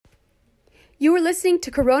You are listening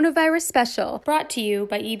to Coronavirus Special, brought to you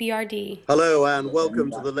by EBRD. Hello and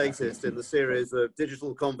welcome to the latest in the series of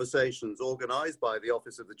digital conversations organised by the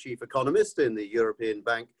Office of the Chief Economist in the European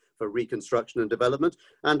Bank for Reconstruction and Development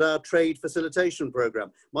and our Trade Facilitation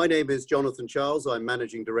Programme. My name is Jonathan Charles. I'm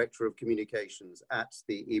Managing Director of Communications at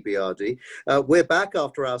the EBRD. We're back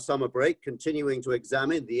after our summer break, continuing to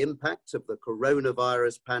examine the impact of the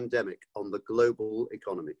coronavirus pandemic on the global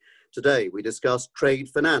economy. Today, we discuss trade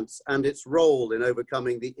finance and its role in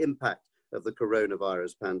overcoming the impact of the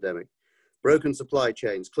coronavirus pandemic. Broken supply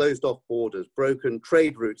chains, closed off borders, broken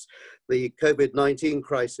trade routes. The COVID-19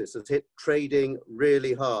 crisis has hit trading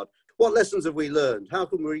really hard. What lessons have we learned? How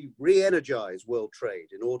can we re-energize world trade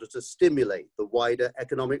in order to stimulate the wider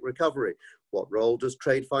economic recovery? What role does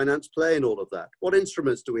trade finance play in all of that? What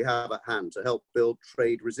instruments do we have at hand to help build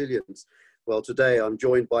trade resilience? Well, today I'm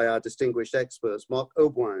joined by our distinguished experts. Marc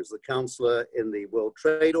Auboin is the counsellor in the World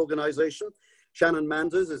Trade Organization. Shannon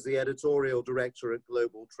Manders is the editorial director at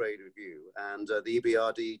Global Trade Review, and the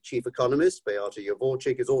EBRD chief economist, Beata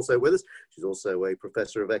Javorcik, is also with us. She's also a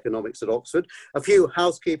professor of economics at Oxford. A few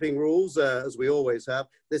housekeeping rules, as we always have.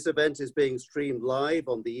 This event is being streamed live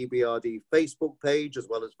on the EBRD Facebook page as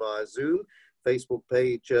well as via Zoom. Facebook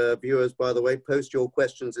page viewers, by the way, post your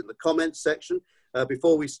questions in the comments section.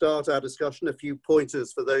 Before we start our discussion, a few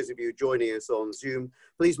pointers for those of you joining us on Zoom.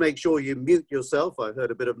 Please make sure you mute yourself. I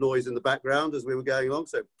heard a bit of noise in the background as we were going along,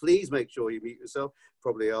 so please make sure you mute yourself.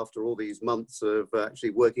 Probably after all these months of actually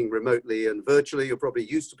working remotely and virtually, you're probably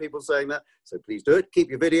used to people saying that, so please do it. Keep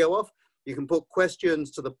your video off. You can put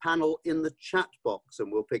questions to the panel in the chat box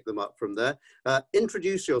and we'll pick them up from there.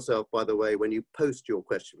 Introduce yourself, by the way, when you post your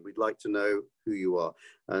question. We'd like to know who you are,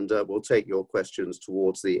 and we'll take your questions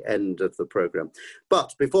towards the end of the program.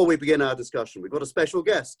 But before we begin our discussion, we've got a special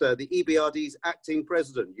guest, the EBRD's acting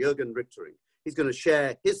president, Jürgen Richtering. He's going to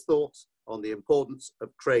share his thoughts on the importance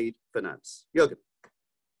of trade finance. Jürgen.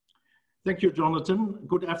 Thank you, Jonathan.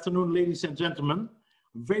 Good afternoon, ladies and gentlemen.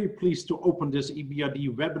 I'm very pleased to open this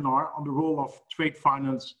EBRD webinar on the role of trade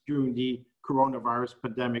finance during the coronavirus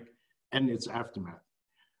pandemic and its aftermath.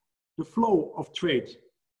 The flow of trade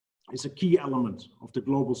is a key element of the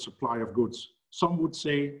global supply of goods. Some would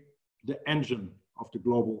say the engine of the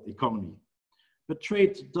global economy. But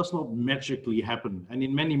trade does not magically happen, and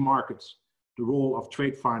in many markets, the role of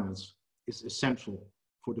trade finance is essential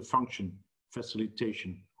for the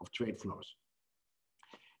facilitation of trade flows.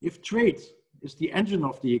 If trade is the engine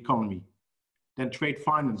of the economy, then trade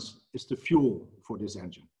finance is the fuel for this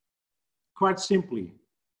engine. Quite simply,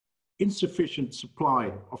 insufficient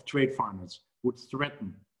supply of trade finance would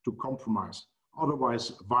threaten to compromise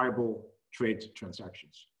otherwise viable trade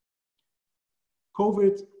transactions.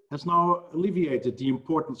 COVID has now alleviated the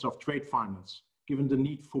importance of trade finance, given the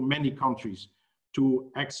need for many countries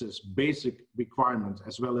to access basic requirements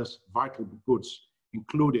as well as vital goods,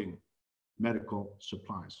 including medical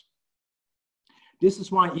supplies. This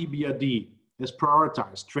is why EBRD has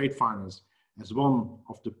prioritized trade finance as one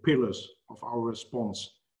of the pillars of our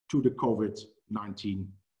response to the COVID-19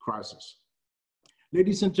 crisis.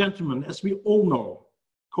 Ladies and gentlemen, as we all know,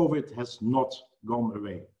 COVID has not gone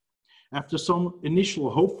away. After some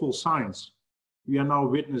initial hopeful signs, we are now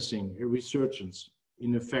witnessing a resurgence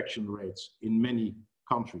in infection rates in many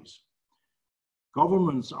countries.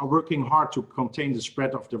 Governments are working hard to contain the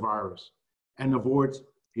spread of the virus and avoid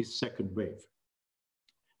a second wave.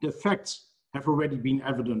 The effects have already been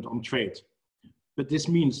evident on trade, but this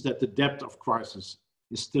means that the depth of crisis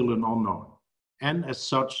is still an unknown. And as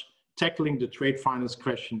such, tackling the trade finance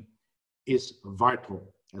question is vital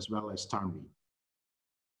as well as timely.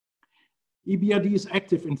 EBRD is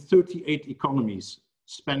active in 38 economies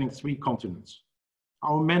spanning 3 continents.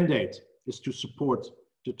 Our mandate is to support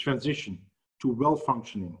the transition to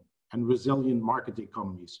well-functioning and resilient market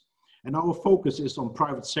economies. And our focus is on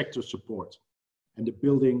private sector support and the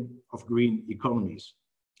building of green economies.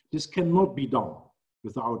 This cannot be done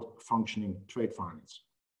without functioning trade finance.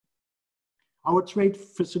 Our trade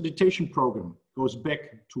facilitation program goes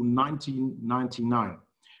back to 1999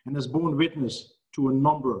 and has borne witness to a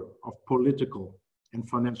number of political and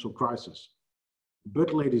financial crises.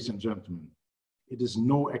 But ladies and gentlemen, it is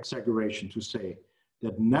no exaggeration to say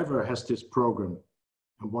that never has this program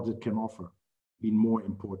and what it can offer been more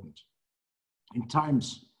important. In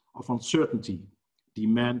times of uncertainty,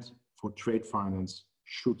 demand for trade finance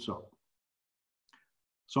shoots up.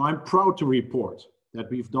 So I'm proud to report that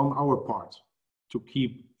we've done our part to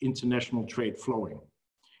keep international trade flowing.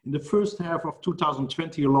 In the first half of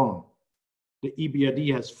 2020 alone, the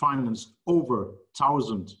EBRD has financed over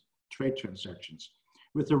 1,000 trade transactions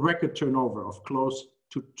with a record turnover of close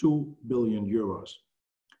to 2 billion euros.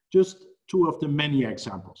 Just two of the many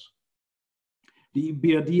examples. The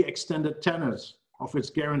EBRD extended tenors of its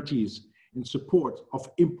guarantees in support of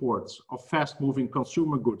imports of fast-moving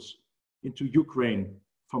consumer goods into Ukraine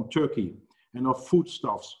from Turkey and of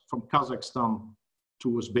foodstuffs from Kazakhstan to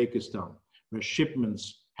Uzbekistan, where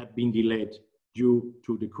shipments had been delayed due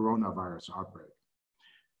to the coronavirus outbreak.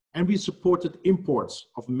 And we supported imports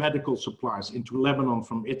of medical supplies into Lebanon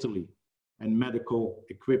from Italy and medical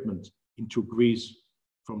equipment into Greece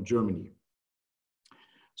from Germany.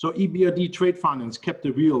 So EBRD trade finance kept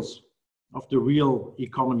the wheels of the real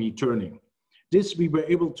economy turning. This we were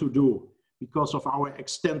able to do because of our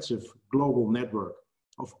extensive global network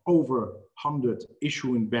of over 100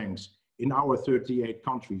 issuing banks in our 38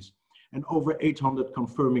 countries and over 800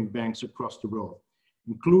 confirming banks across the world,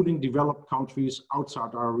 including developed countries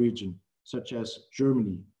outside our region, such as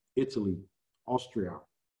Germany, Italy, Austria,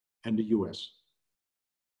 and the US.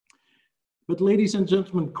 But ladies and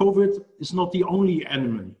gentlemen, COVID is not the only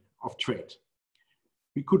enemy of trade.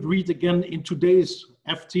 We could read again in today's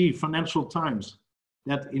FT, Financial Times,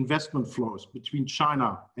 that investment flows between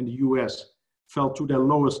China and the US fell to their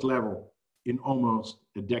lowest level in almost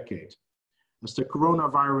a decade, as the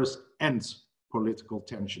coronavirus and political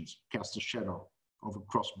tensions cast a shadow over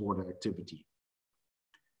cross-border activity.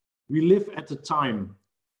 We live at a time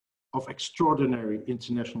of extraordinary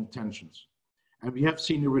international tensions, and we have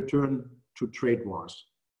seen a return to trade wars.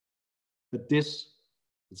 But this,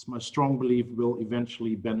 it's my strong belief, will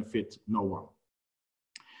eventually benefit no one.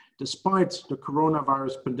 Despite the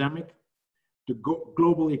coronavirus pandemic, the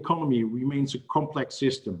global economy remains a complex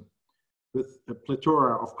system with a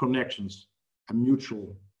plethora of connections and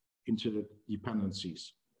mutual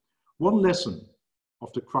interdependencies. One lesson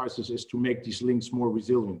of the crisis is to make these links more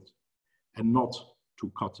resilient and not to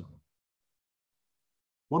cut them.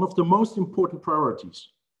 One of the most important priorities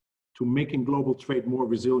to making global trade more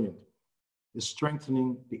resilient is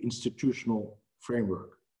strengthening the institutional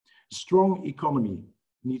framework. A strong economy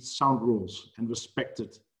needs sound rules and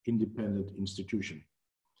respected independent institution.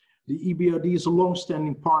 The EBRD is a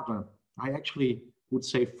long-standing partner, I actually would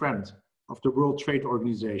say friend, of the World Trade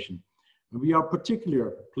Organization. And we are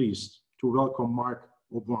particularly pleased to welcome Marc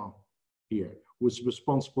Aubin here, who is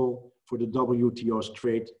responsible for the WTO's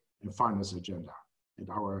trade and finance agenda at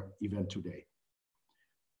our event today.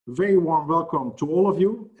 A very warm welcome to all of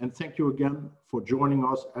you, and thank you again for joining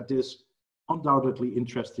us at this undoubtedly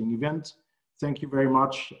interesting event. Thank you very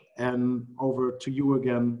much, and over to you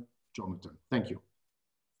again, Jonathan. Thank you.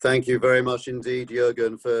 Thank you very much indeed,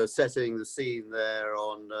 Jürgen, for setting the scene there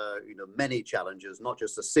on many challenges, not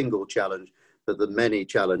just a single challenge, but the many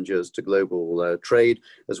challenges to global trade,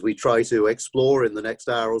 as we try to explore in the next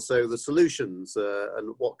hour or so the solutions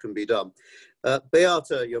and what can be done.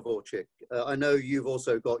 Beata Javorcik, I know you've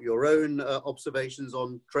also got your own observations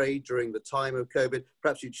on trade during the time of COVID.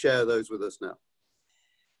 Perhaps you'd share those with us now.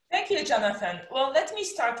 Thank you, Jonathan. Well, let me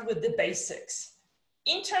start with the basics.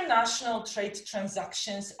 International trade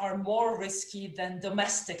transactions are more risky than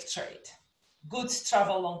domestic trade. Goods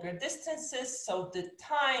travel longer distances, so the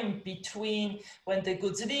time between when the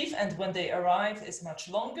goods leave and when they arrive is much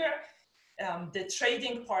longer. The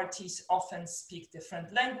trading parties often speak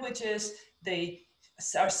different languages. They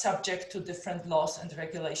are subject to different laws and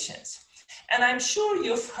regulations. And I'm sure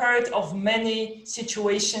you've heard of many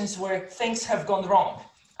situations where things have gone wrong.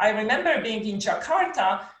 I remember being in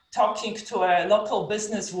Jakarta talking to a local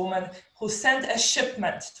businesswoman who sent a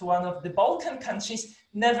shipment to one of the Balkan countries,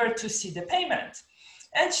 never to see the payment.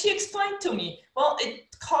 And she explained to me, well, it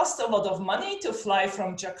cost a lot of money to fly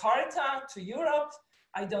from Jakarta to Europe.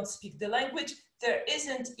 I don't speak the language. There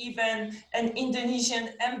isn't even an Indonesian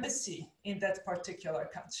embassy in that particular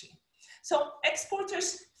country. So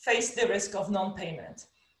exporters face the risk of non-payment.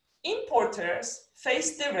 Importers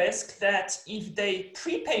face the risk that if they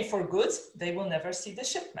prepay for goods, they will never see the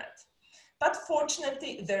shipment. But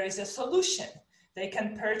fortunately, there is a solution. They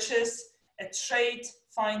can purchase a trade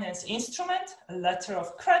finance instrument, a letter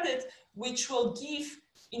of credit, which will give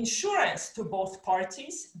insurance to both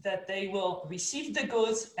parties that they will receive the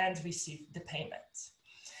goods and receive the payments.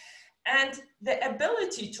 And the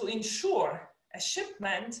ability to insure a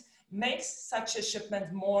shipment makes such a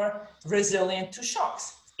shipment more resilient to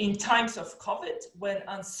shocks. In times of COVID, when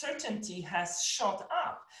uncertainty has shot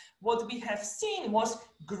up, what we have seen was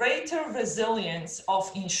greater resilience of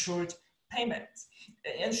insured payments,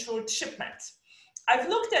 insured shipments. I've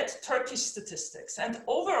looked at Turkish statistics, and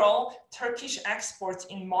overall, Turkish exports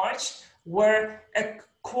in March were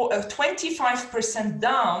 25%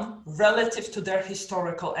 down relative to their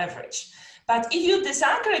historical average. But if you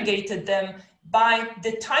disaggregated them by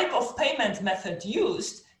the type of payment method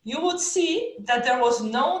used, you would see that there was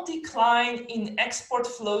no decline in export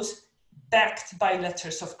flows backed by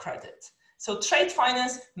letters of credit. So trade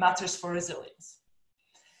finance matters for resilience.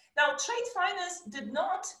 Now, trade finance did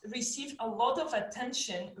not receive a lot of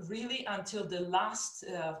attention really until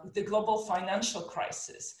the global financial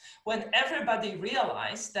crisis, when everybody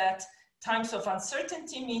realized that times of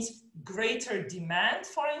uncertainty means greater demand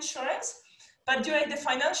for insurance. But during the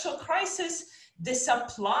financial crisis, the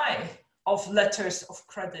supply of letters of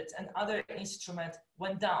credit and other instruments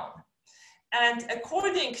went down. And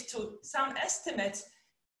according to some estimates,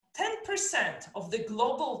 10% of the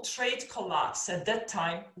global trade collapse at that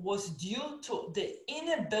time was due to the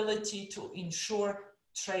inability to insure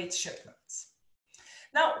trade shipments.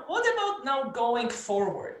 Now, what about now going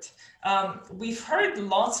forward? We've heard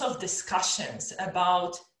lots of discussions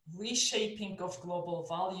about reshaping of global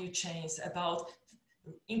value chains, about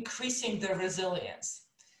increasing the resilience.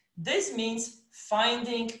 This means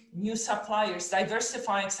finding new suppliers,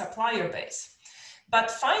 diversifying supplier base. But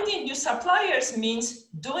finding new suppliers means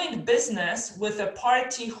doing business with a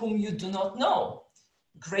party whom you do not know.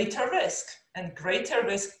 Greater risk, and greater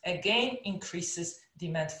risk again increases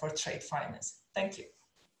demand for trade finance. Thank you.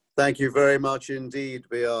 Thank you very much indeed,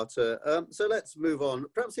 Beata. So let's move on.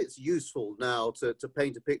 Perhaps it's useful now to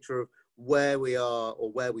paint a picture of where we are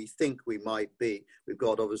or where we think we might be. We've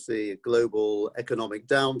got obviously a global economic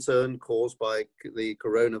downturn caused by the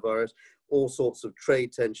coronavirus, all sorts of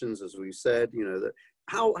trade tensions, as we've said. You know, that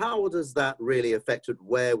how does that really affect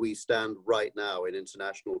where we stand right now in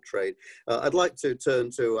international trade? I'd like to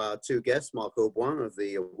turn to our two guests, Marc Auboin of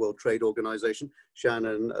the World Trade Organization,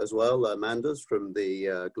 Shannon as well, Manders from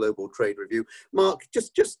the Global Trade Review. Marc,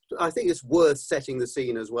 just I think it's worth setting the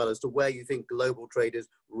scene as well as to where you think global trade is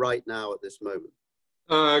right now at this moment.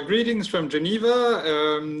 Greetings from Geneva.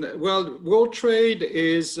 Well, world trade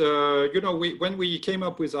is, you know, when we came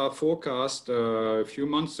up with our forecast a few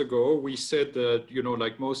months ago, we said that, you know,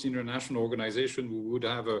 like most international organizations, we would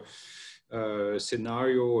have a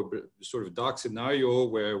scenario, a sort of dark scenario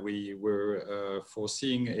where we were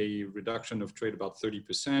foreseeing a reduction of trade about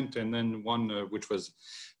 30%, and then one which was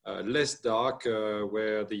less dark,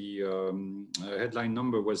 where the headline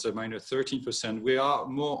number was a minus 13%. We are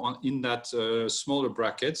more in that smaller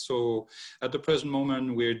bracket. So at the present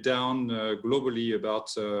moment, we're down globally about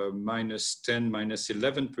minus 10, minus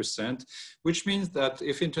 11%, which means that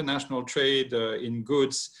if international trade in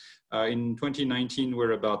goods in 2019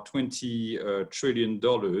 we're about $20 trillion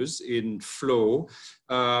in flow,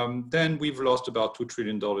 then we've lost about $2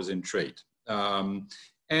 trillion in trade.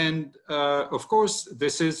 And of course,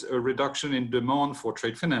 this is a reduction in demand for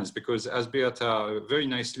trade finance because, as Beata very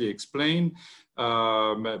nicely explained,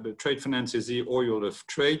 trade finance is the oil of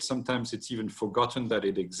trade. Sometimes it's even forgotten that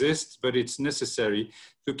it exists, but it's necessary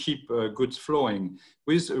to keep goods flowing.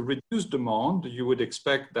 With reduced demand, you would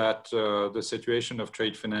expect that the situation of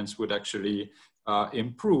trade finance would actually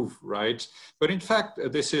improve, right? But in fact,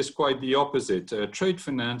 this is quite the opposite. Trade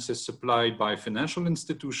finance is supplied by financial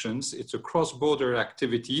institutions. It's a cross-border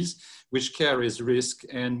activities which carries risk.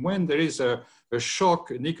 And when there is a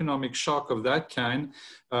shock, an economic shock of that kind,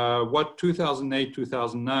 what 2008,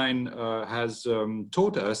 2009 has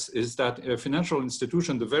taught us is that financial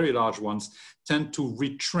institutions, the very large ones, tend to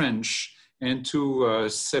retrench and to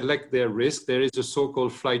select their risk. There is a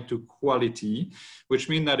so-called flight to quality, which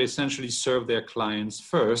means that essentially serve their clients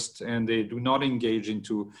first, and they do not engage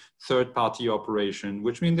into third-party operation,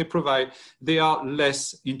 which means they are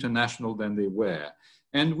less international than they were.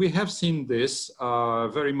 And we have seen this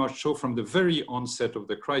very much so from the very onset of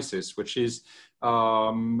the crisis, which is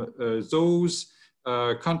those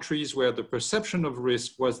countries where the perception of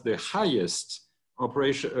risk was the highest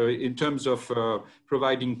operation in terms of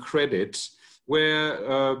providing credit,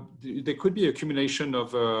 where there could be accumulation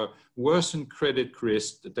of worsened credit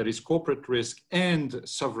risk, that is corporate risk and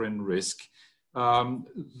sovereign risk.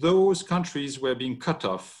 Those countries were being cut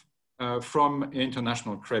off from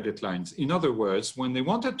international credit lines. In other words, when they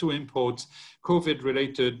wanted to import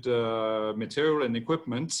COVID-related material and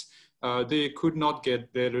equipment, they could not get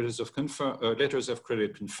letters of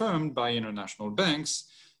credit confirmed by international banks.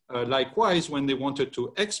 Likewise, when they wanted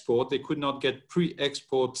to export, they could not get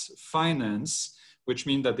pre-export finance, which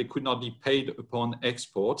means that they could not be paid upon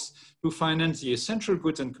exports to finance the essential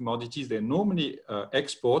goods and commodities they normally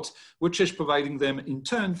export, which is providing them in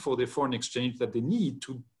turn for the foreign exchange that they need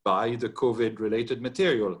to buy the COVID-related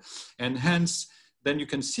material. And hence, then you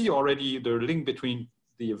can see already the link between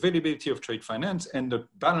the availability of trade finance and the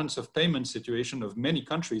balance of payment situation of many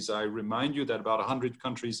countries. I remind you that about 100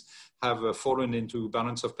 countries have fallen into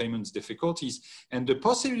balance of payments difficulties. And the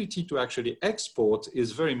possibility to actually export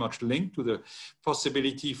is very much linked to the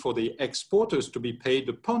possibility for the exporters to be paid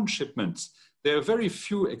upon shipments. There are very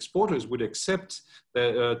few exporters would accept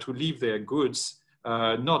to leave their goods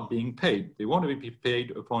not being paid. They want to be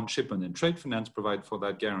paid upon shipment, and trade finance provides for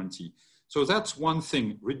that guarantee. So that's one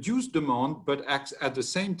thing, reduce demand, but at the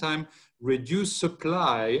same time, reduce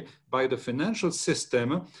supply by the financial system.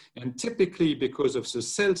 And typically because of the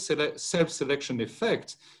self-selection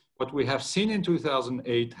effect, what we have seen in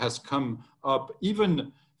 2008 has come up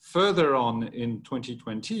even further on in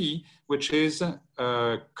 2020, which is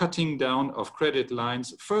cutting down of credit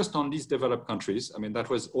lines, first on these developed countries. I mean, that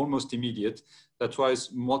was almost immediate. That's why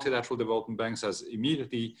multilateral development banks has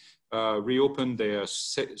immediately reopened their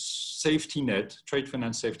safety net, trade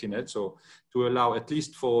finance safety net, so to allow at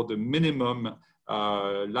least for the minimum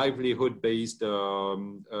livelihood-based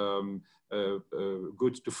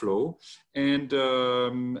goods to flow. And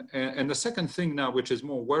the second thing now, which is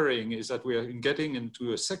more worrying, is that we are getting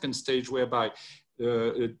into a second stage whereby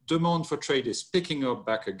demand for trade is picking up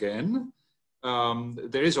back again.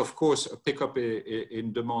 There is, of course, a pickup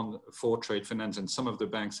in demand for trade finance, and some of the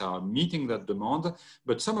banks are meeting that demand,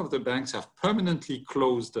 but some of the banks have permanently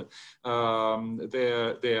closed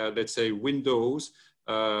their, let's say, windows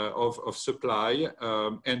of supply,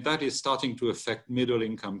 and that is starting to affect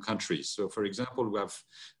middle-income countries. So, for example, we have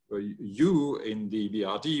you in the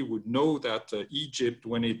BRD would know that Egypt,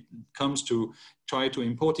 when it comes to try to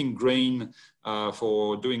importing grain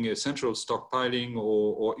for doing essential stockpiling,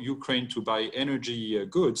 or Ukraine to buy energy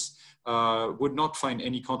goods, would not find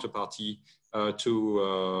any counterparty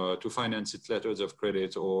to finance its letters of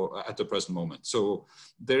credit or at the present moment. So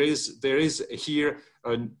there is here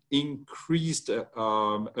an increased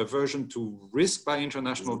aversion to risk by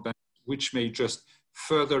international banks, which may just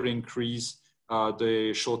further increase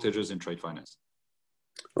the shortages in trade finance.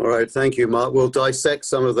 All right, thank you, Mark. We'll dissect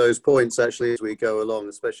some of those points actually as we go along,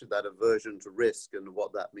 especially that aversion to risk and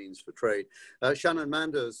what that means for trade. Shannon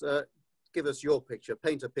Manders, give us your picture,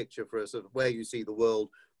 paint a picture for us of where you see the world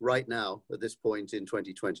right now at this point in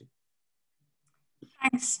 2020.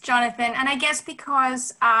 Thanks, Jonathan. And I guess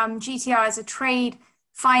because GTR is a trade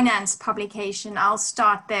finance publication, I'll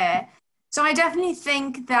start there. So I definitely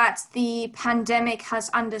think that the pandemic has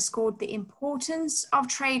underscored the importance of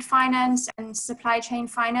trade finance and supply chain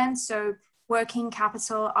finance, so working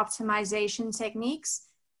capital optimization techniques.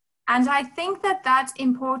 And I think that that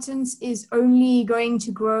importance is only going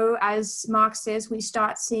to grow as Mark says, we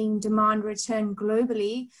start seeing demand return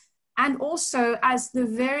globally. And also as the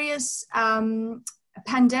various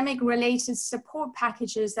pandemic-related support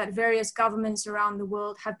packages that various governments around the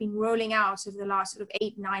world have been rolling out over the last sort of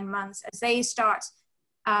 8-9 months, as they start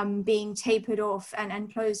being tapered off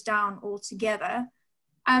and closed down altogether.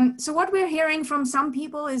 So what we're hearing from some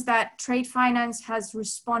people is that trade finance has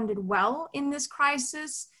responded well in this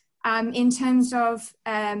crisis in terms of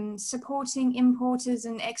supporting importers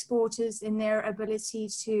and exporters in their ability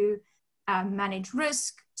to manage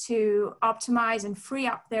risk, to optimize and free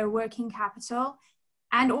up their working capital.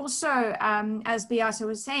 And also, as Beata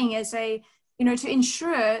was saying, to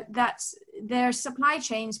ensure that their supply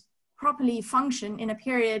chains properly function in a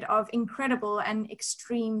period of incredible and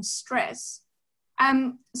extreme stress.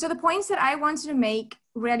 So the points that I wanted to make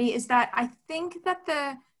really is that I think that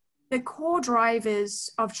the core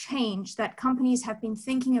drivers of change that companies have been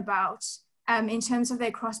thinking about in terms of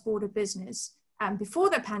their cross-border business before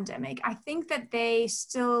the pandemic, I think that they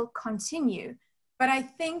still continue. But I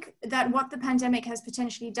think that what the pandemic has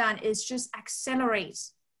potentially done is just accelerate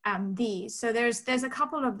these. So there's a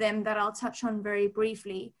couple of them that I'll touch on very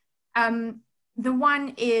briefly. The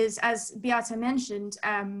one is, as Beata mentioned,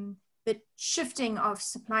 the shifting of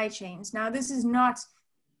supply chains. Now, this is not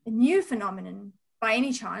a new phenomenon by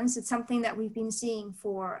any chance. It's something that we've been seeing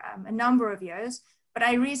for a number of years. But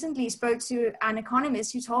I recently spoke to an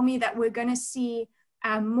economist who told me that we're going to see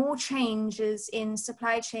more changes in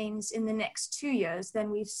supply chains in the next 2 years than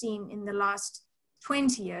we've seen in the last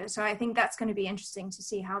 20 years. So I think that's going to be interesting to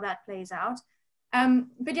see how that plays out.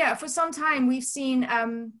 But yeah, for some time we've seen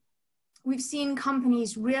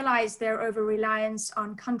companies realize their over-reliance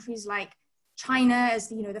on countries like China as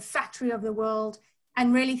the factory of the world,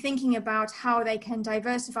 and really thinking about how they can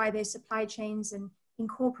diversify their supply chains and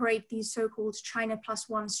incorporate these so-called China Plus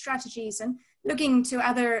One strategies, and looking to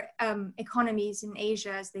other economies in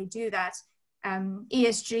Asia as they do that.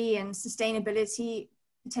 ESG and sustainability,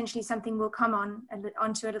 potentially something we'll come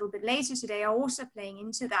onto a little bit later today, are also playing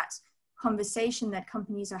into that conversation that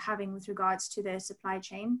companies are having with regards to their supply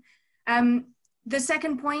chain. The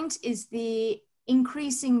second point is the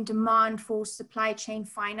increasing demand for supply chain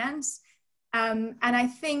finance. And I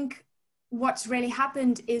think what's really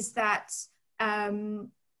happened is that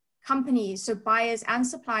companies, so buyers and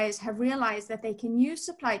suppliers, have realized that they can use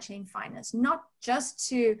supply chain finance, not just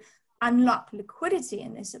to unlock liquidity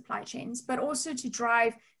in their supply chains, but also to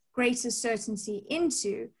drive greater certainty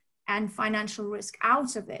into and financial risk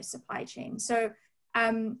out of their supply chain. So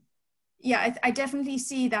yeah, I definitely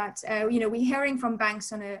see that, you know, we're hearing from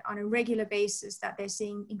banks on a regular basis that they're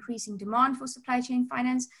seeing increasing demand for supply chain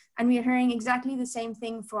finance. And we're hearing exactly the same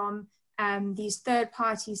thing from these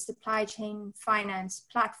third-party supply chain finance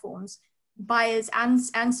platforms. Buyers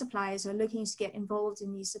and suppliers are looking to get involved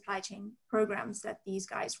in these supply chain programs that these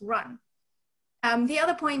guys run. The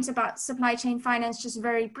other point about supply chain finance, just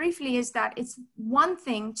very briefly, is that it's one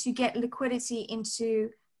thing to get liquidity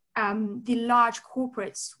into the large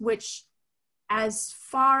corporates, which, as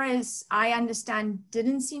far as I understand,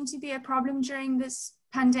 didn't seem to be a problem during this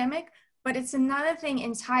pandemic, but it's another thing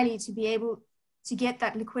entirely to be able to get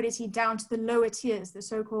that liquidity down to the lower tiers, the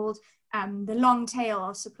so-called the long tail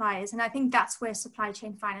of suppliers. And I think that's where supply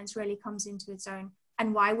chain finance really comes into its own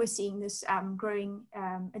and why we're seeing this growing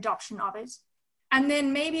adoption of it. And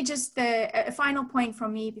then maybe just a final point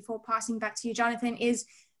from me before passing back to you, Jonathan, is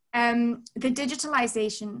the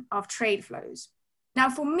digitalization of trade flows. Now,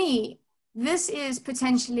 for me, this is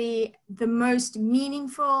potentially the most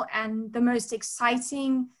meaningful and the most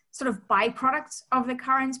exciting sort of byproduct of the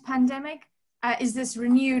current pandemic, is this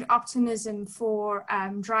renewed optimism for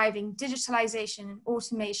driving digitalization and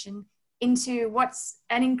automation into what's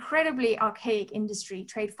an incredibly archaic industry.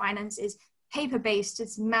 Trade finance is paper-based,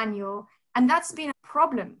 it's manual, and that's been a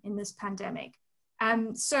problem in this pandemic.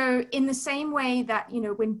 So in the same way that, you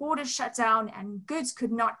know, when borders shut down and goods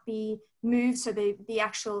could not be moved, so the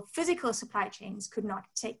actual physical supply chains could not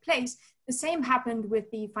take place, the same happened with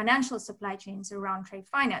the financial supply chains around trade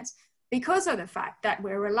finance. Because of the fact that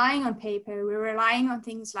we're relying on paper, we're relying on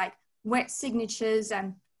things like wet signatures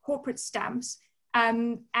and corporate stamps,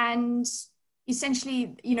 and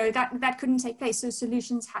essentially, you know, that couldn't take place, so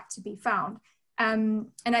solutions had to be found.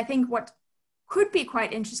 And I think what could be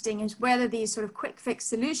quite interesting is whether these sort of quick fix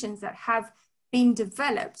solutions that have been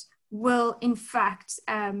developed will in fact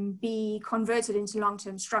be converted into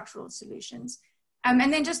long-term structural solutions. And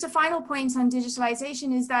then just a final point on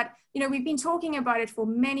digitalization is that, you know, we've been talking about it for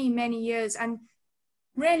many, many years, and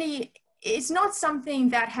really it's not something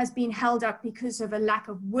that has been held up because of a lack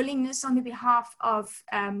of willingness on the behalf of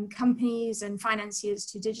companies and financiers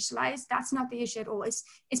to digitalize. That's not the issue at all. It's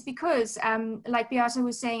because, like Beata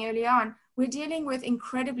was saying earlier on, we're dealing with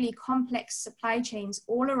incredibly complex supply chains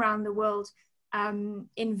all around the world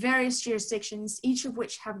in various jurisdictions, each of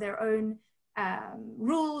which have their own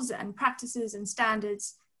rules and practices and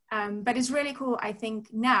standards. But it's really cool, I think,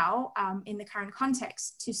 now in the current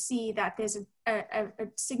context to see that there's a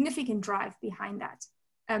significant drive behind that.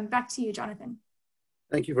 Back to you, Jonathan.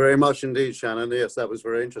 Thank you very much indeed, Shannon. Yes, that was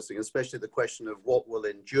very interesting, especially the question of what will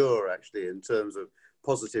endure actually in terms of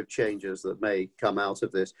positive changes that may come out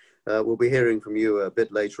of this. We'll be hearing from you a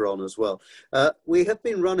bit later on as well. We have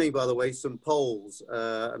been running, by the way, some polls,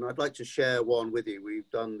 and I'd like to share one with you. We've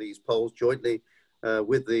done these polls jointly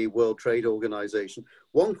with the World Trade Organization.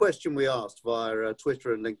 One question we asked via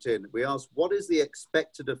Twitter and LinkedIn, we asked, what is the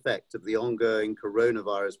expected effect of the ongoing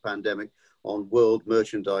coronavirus pandemic on world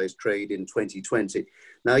merchandise trade in 2020?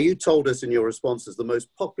 Now, you told us in your responses the most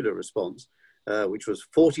popular response, which was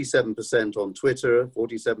 47% on Twitter.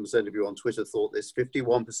 47% of you on Twitter thought this,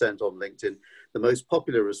 51% on LinkedIn. The most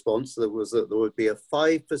popular response was that there would be a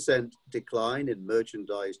 5% decline in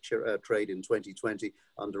merchandise trade in 2020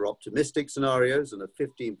 under optimistic scenarios and a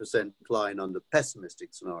 15% decline under pessimistic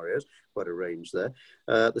scenarios, quite a range there.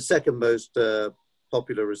 The second most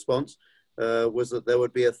popular response was that there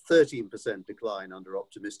would be a 13% decline under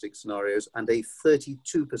optimistic scenarios and a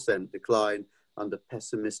 32% decline under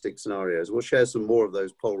pessimistic scenarios. We'll share some more of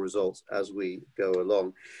those poll results as we go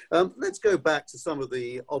along. Let's go back to some of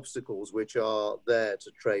the obstacles which are there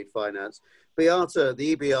to trade finance. Beata,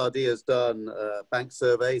 the EBRD has done bank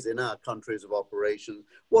surveys in our countries of operation.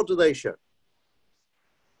 What do they show?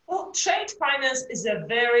 Well, trade finance is a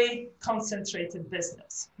very concentrated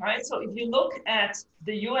business, right? So if you look at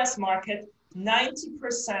the US market,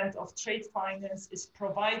 90% of trade finance is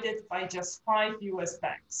provided by just 5 US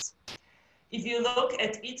banks. If you look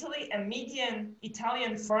at Italy, a median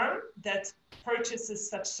Italian firm that purchases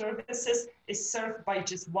such services is served by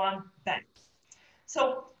just 1 bank.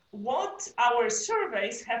 So what our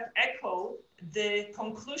surveys have echoed the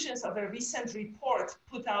conclusions of a recent report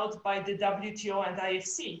put out by the WTO and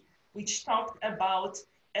IFC, which talked about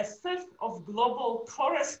a fifth of global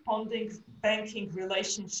corresponding banking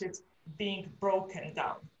relationships being broken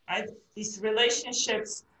down, right? These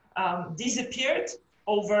relationships disappeared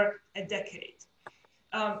over a decade.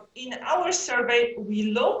 In our survey,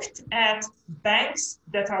 we looked at banks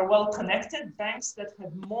that are well connected, banks that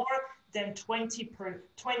have more than 20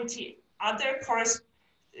 other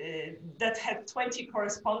that had 20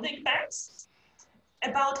 corresponding banks.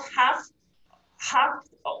 About half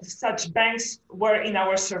of such banks were in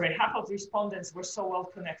our survey. Half of respondents were so well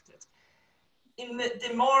connected. In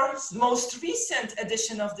the most recent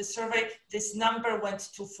edition of the survey, this number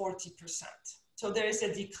went to 40%. So there is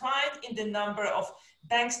a decline in the number of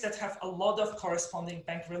banks that have a lot of corresponding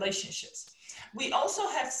bank relationships. We also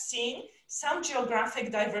have seen some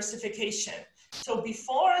geographic diversification. So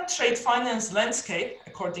before, trade finance landscape,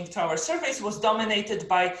 according to our surveys, was dominated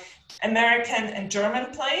by American and German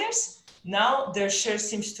players. Now their share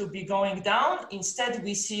seems to be going down. Instead,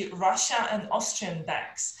 we see Russia and Austrian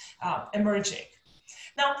banks emerging.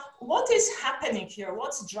 Now, what is happening here?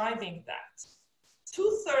 What's driving that?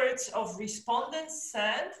 2/3 of respondents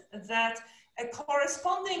said that a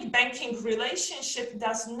corresponding banking relationship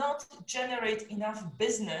does not generate enough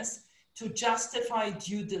business to justify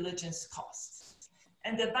due diligence costs.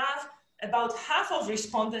 And about half of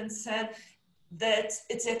respondents said that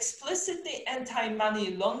it's explicitly anti-money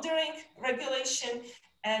laundering regulation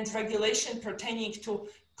and regulation pertaining to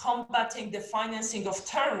combating the financing of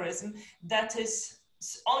terrorism that is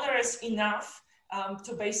onerous enough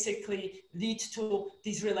to basically lead to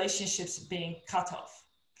these relationships being cut off.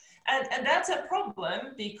 And that's a problem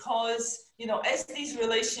because, you know, as these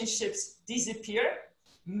relationships disappear,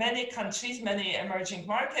 many countries, many emerging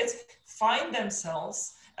markets find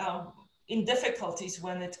themselves in difficulties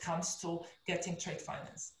when it comes to getting trade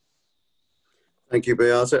finance. Thank you,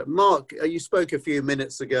 Beata. Mark, you spoke a few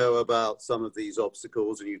minutes ago about some of these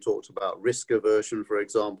obstacles, and you talked about risk aversion, for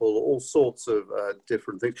example, all sorts of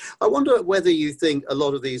different things. I wonder whether you think a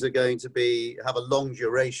lot of these are going to have a long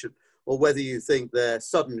duration, or whether you think they're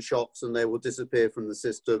sudden shocks and they will disappear from the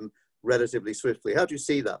system relatively swiftly. How do you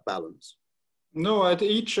see that balance? No, at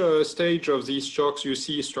each stage of these shocks, you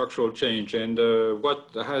see structural change. And what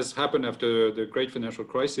has happened after the great financial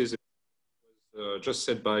crisis was just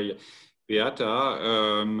said by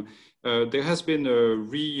Beata. There has been a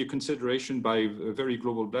reconsideration by very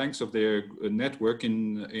global banks of their network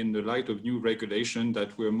in the light of new regulation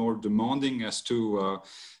that were more demanding as to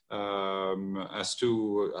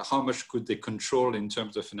how much could they control in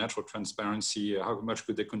terms of financial transparency, how much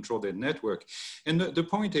could they control their network. And the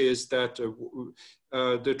point is that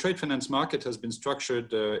the trade finance market has been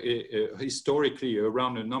structured historically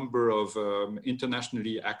around a number of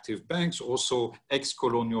internationally active banks, also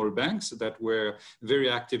ex-colonial banks that were very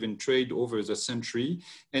active in trade over the century.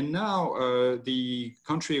 And now the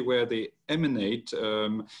country where they emanate,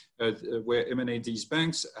 these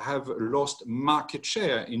banks have lost market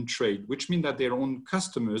share in trade, which means that their own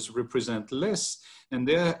customers represent less, and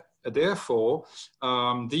therefore,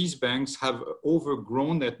 these banks have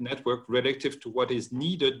overgrown that network relative to what is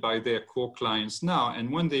needed by their core clients now. And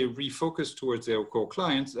when they refocus towards their core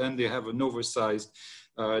clients, then they have an oversized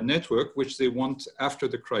network, which they want after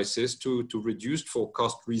the crisis to reduce for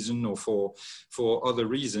cost reason or for other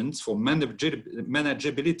reasons, for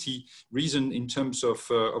manageability reason in terms of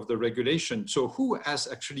the regulation. So who has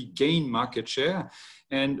actually gained market share?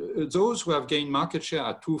 And those who have gained market share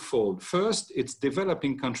are twofold. First, it's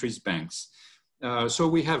developing countries' banks. So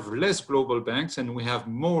we have less global banks and we have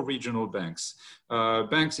more regional banks.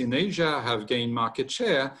 Banks in Asia have gained market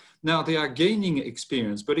share. Now they are gaining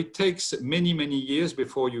experience, but it takes many, many years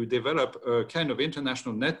before you develop a kind of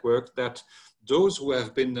international network that those who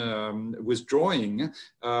have been withdrawing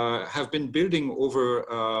have been building over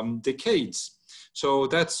decades. So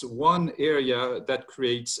that's one area that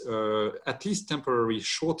creates at least temporary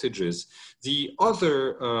shortages. The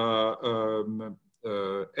other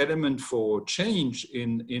element for change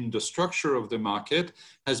in the structure of the market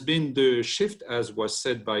has been the shift, as was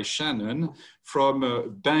said by Shannon,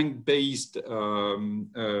 from bank-based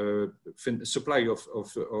supply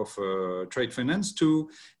of trade finance to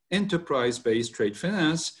enterprise-based trade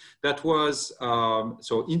finance that was,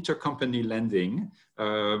 so intercompany lending,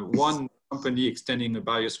 one company extending a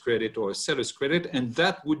buyer's credit or a seller's credit, and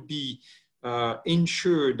that would be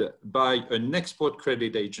insured by an export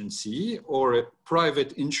credit agency or a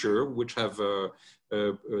private insurer, which have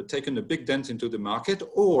taken a big dent into the market,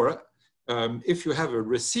 or if you have a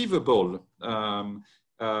receivable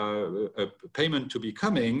a payment to be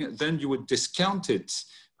coming, then you would discount it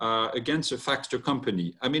against a factor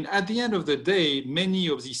company. I mean, at the end of the day, many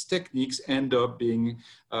of these techniques end up being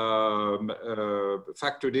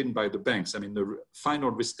factored in by the banks. I mean, the final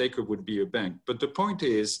risk taker would be a bank. But the point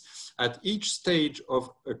is, at each stage of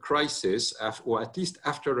a crisis, or at least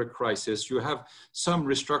after a crisis, you have some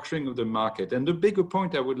restructuring of the market. And the bigger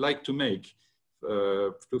point I would like to make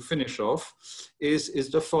to finish off is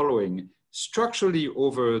the following. Structurally,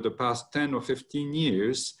 over the past 10 or 15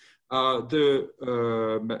 years,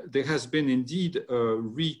 there has been indeed a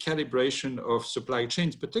recalibration of supply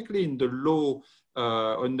chains, particularly in the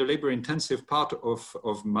on the labor-intensive part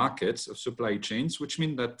of markets, of supply chains, which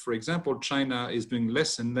mean that, for example, China is doing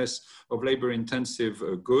less and less of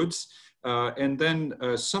labor-intensive goods. And then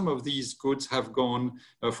some of these goods have gone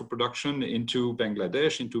for production into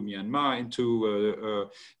Bangladesh, into Myanmar,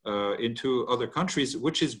 into other countries,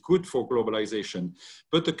 which is good for globalization.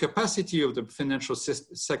 But the capacity of the financial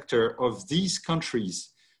sector of these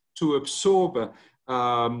countries to absorb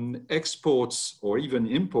exports or even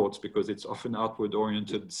imports, because it's often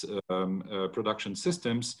outward-oriented production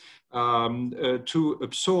systems, to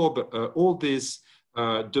absorb all this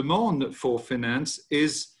demand for finance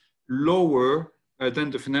is lower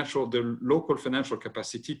than the local financial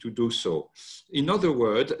capacity to do so. In other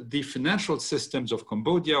words, the financial systems of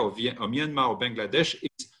Cambodia or Myanmar or Bangladesh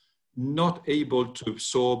is not able to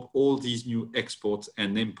absorb all these new exports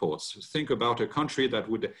and imports. Think about a country that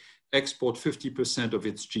would export 50% of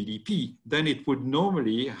its GDP, then it would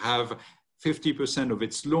normally have 50% of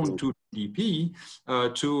its loan to GDP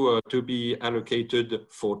to be allocated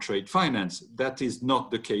for trade finance. That is not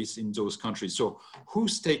the case in those countries. So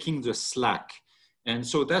who's taking the slack? And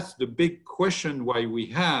so that's the big question why we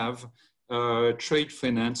have trade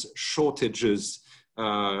finance shortages,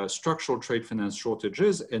 structural trade finance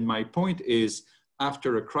shortages. And my point is,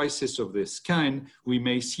 after a crisis of this kind, we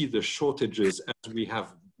may see the shortages as we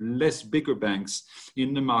have less bigger banks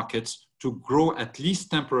in the markets to grow, at least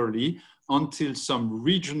temporarily, until some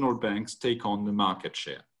regional banks take on the market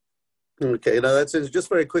share. Okay, now that's just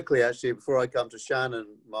very quickly, actually, before I come to Shannon,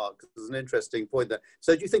 Mark, there's an interesting point there.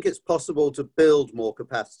 So do you think it's possible to build more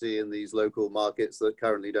capacity in these local markets that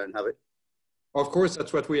currently don't have it? Of course,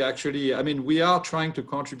 that's what we actually, I mean, we are trying to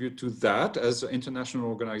contribute to that as an international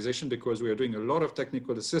organization because we are doing a lot of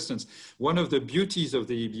technical assistance. One of the beauties of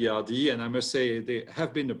the EBRD, and I must say they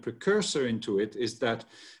have been a precursor into it, is that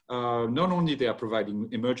not only they are providing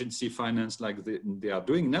emergency finance like they are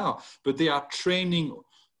doing now, but they are training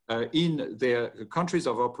in their countries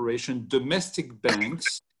of operation domestic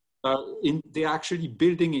banks. They're actually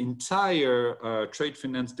building entire trade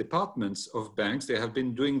finance departments of banks. They have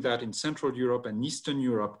been doing that in Central Europe and Eastern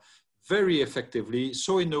Europe very effectively.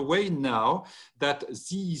 So in a way now that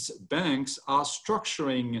these banks are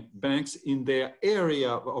structuring banks in their area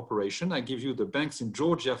of operation. I give you the banks in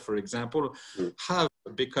Georgia, for example, have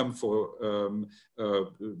become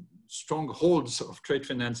strongholds of trade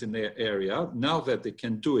finance in their area now that they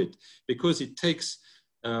can do it, because it takes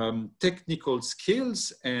technical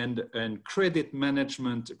skills and credit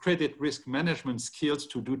risk management skills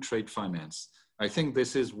to do trade finance. I think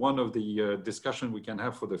this is one of the discussion we can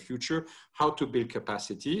have for the future, how to build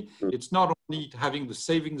capacity. It's not only having the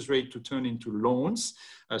savings rate to turn into loans,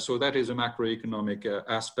 so that is a macroeconomic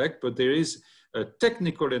aspect, but there is a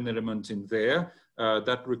technical element in there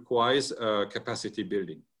that requires capacity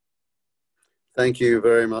building. Thank you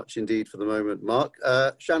very much indeed for the moment, Mark.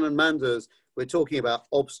 Shannon Manders, we're talking about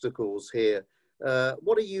obstacles here.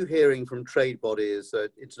 What are you hearing from trade bodies,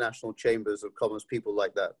 international chambers of commerce, people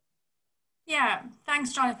like that? Yeah,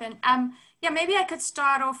 thanks, Jonathan. Yeah, maybe I could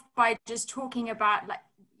start off by just talking about,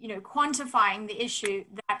 quantifying the issue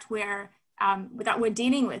that we're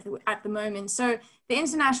dealing with at the moment. So the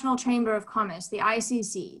International Chamber of Commerce, the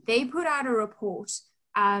ICC, they put out a report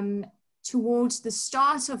towards the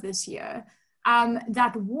start of this year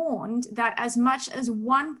that warned that as much as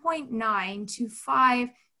 1.9 to 5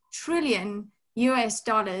 trillion US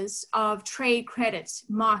dollars of trade credit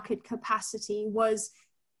market capacity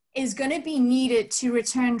is going to be needed to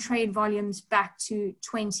return trade volumes back to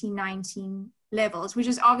 2019 levels, which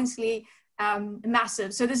is obviously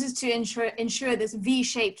massive. So this is to ensure this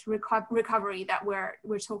V-shaped recovery that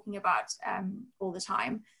we're talking about all the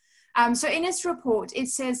time. So in its report, it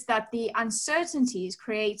says that the uncertainties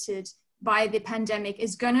created by the pandemic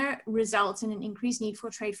is going to result in an increased need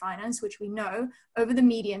for trade finance, which we know over the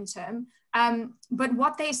medium term. But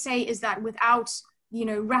what they say is that without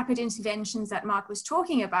rapid interventions that Mark was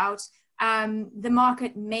talking about, the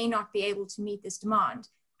market may not be able to meet this demand.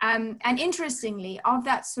 And interestingly, of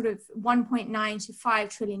that sort of 1.9 to 5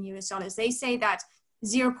 trillion US dollars, they say that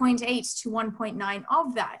 0.8 to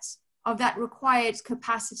 1.9 of that required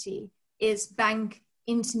capacity is the bank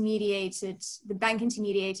intermediated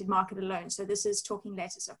market alone. So this is talking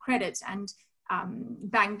letters of credit and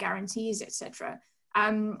bank guarantees, etc.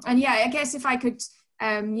 And yeah, I guess if I could,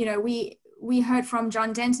 we heard from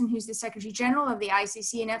John Denton, who's the Secretary General of the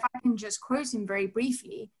ICC, and if I can just quote him very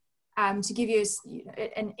briefly to give you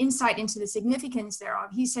an insight into the significance thereof,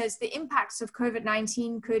 he says the impacts of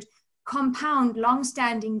COVID-19 could compound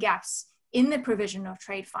long-standing gaps in the provision of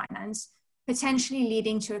trade finance, potentially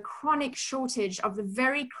leading to a chronic shortage of the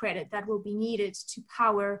very credit that will be needed to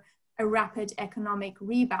power a rapid economic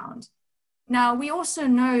rebound. Now, we also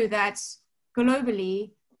know that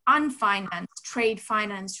globally, unfinanced trade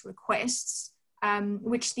finance requests,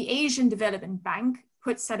 which the Asian Development Bank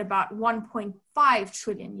puts at about $1.5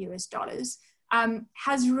 trillion US,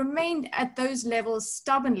 has remained at those levels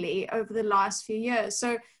stubbornly over the last few years.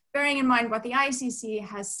 So bearing in mind what the ICC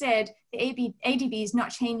has said, the ADB has not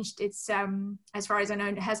changed its, as far as I know,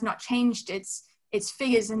 it has not changed its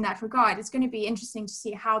figures in that regard. It's going to be interesting to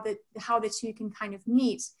see how the two can kind of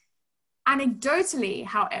meet. Anecdotally,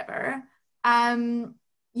 however,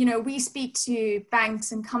 we speak to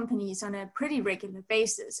banks and companies on a pretty regular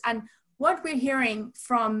basis. And what we're hearing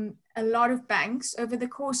from a lot of banks over the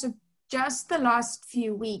course of just the last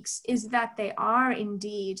few weeks is that they are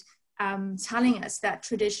indeed telling us that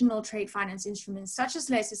traditional trade finance instruments, such as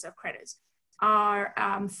letters of credit, are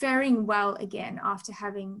faring well again after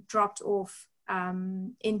having dropped off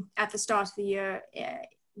at the start of the year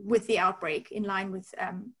with the outbreak, in line with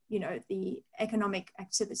the economic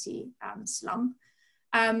activity slump.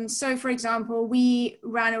 So, for example, we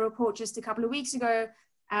ran a report just a couple of weeks ago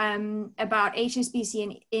about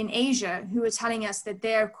HSBC in Asia, who were telling us that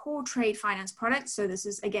their core trade finance products, so this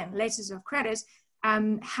is again letters of credit,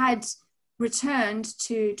 had returned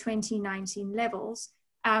to 2019 levels.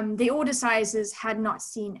 The order sizes had not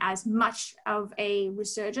seen as much of a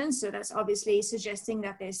resurgence, so that's obviously suggesting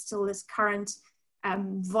that there's still this current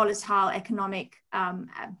volatile economic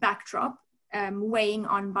backdrop weighing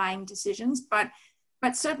on buying decisions, but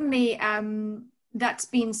certainly that's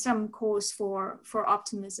been some cause for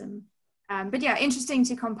optimism. But yeah, interesting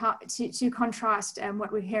to contrast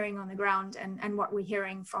what we're hearing on the ground and what we're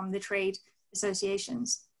hearing from the trade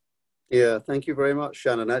associations. Yeah, thank you very much,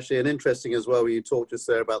 Shannon. Actually, and interesting as well, when you talked just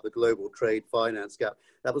there about the global trade finance gap.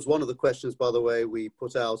 That was one of the questions, by the way, we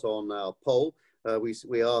put out on our poll.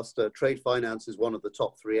 We asked, trade finance is one of the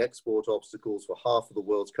top 3 export obstacles for half of the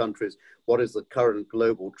world's countries. What is the current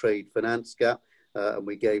global trade finance gap? And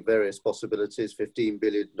we gave various possibilities: $15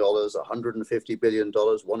 billion, $150 billion,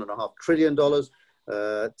 $1.5 trillion,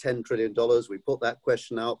 $10 trillion. We put that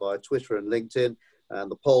question out via Twitter and LinkedIn,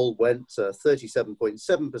 and the poll went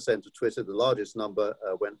 37.7% to Twitter. The largest number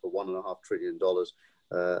went for $1.5 trillion.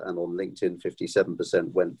 And on LinkedIn,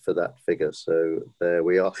 57% went for that figure. So there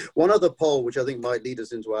we are. One other poll, which I think might lead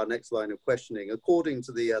us into our next line of questioning. According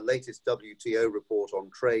to the latest WTO report on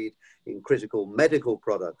trade in critical medical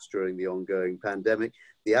products during the ongoing pandemic,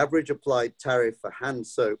 the average applied tariff for hand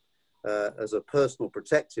soap as a personal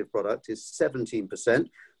protective product is 17%.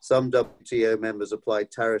 Some WTO members applied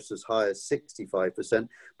tariffs as high as 65%,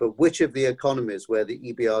 but which of the economies where the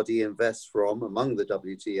EBRD invests from among the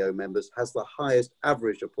WTO members has the highest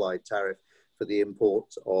average applied tariff for the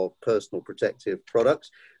import of personal protective products?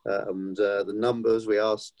 The numbers we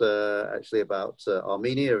asked actually about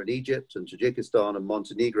Armenia and Egypt and Tajikistan and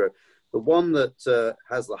Montenegro. The one that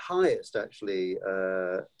has the highest actually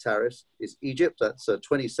tariffs is Egypt. That's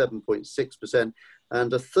 27.6%.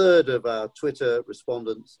 And a third of our Twitter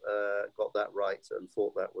respondents got that right and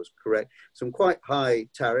thought that was correct. Some quite high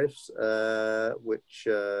tariffs, which,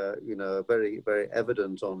 are very, very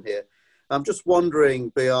evident on here. I'm just wondering,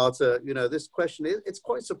 Beata, this question, it's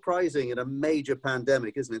quite surprising in a major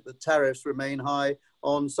pandemic, isn't it, that tariffs remain high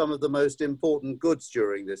on some of the most important goods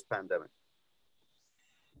during this pandemic?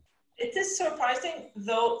 It is surprising,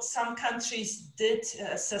 though some countries did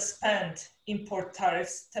suspend import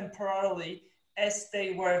tariffs temporarily as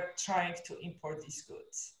they were trying to import these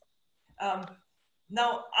goods.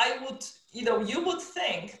 Now, you would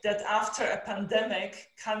think that after a pandemic,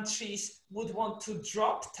 countries would want to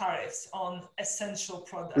drop tariffs on essential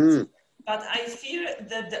products. But I fear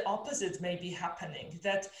that the opposite may be happening,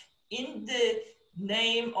 that in the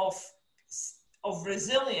name of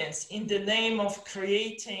resilience, in the name of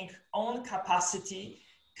creating own capacity,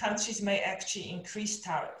 countries may actually increase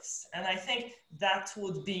tariffs. And I think that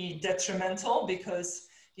would be detrimental because,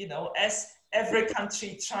 as every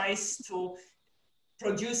country tries to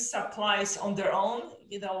produce supplies on their own,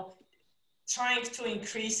 trying to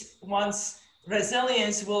increase one's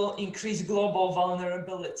resilience will increase global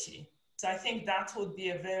vulnerability. So I think that would be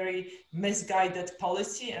a very misguided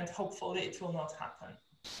policy, and hopefully it will not happen.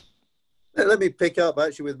 Let me pick up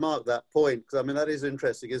actually with Mark that point, because I mean that is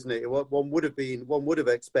interesting, isn't it? One would have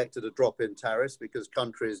expected a drop in tariffs because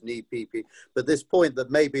countries need PP, but this point that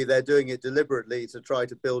maybe they're doing it deliberately to try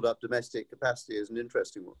to build up domestic capacity is an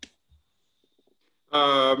interesting one.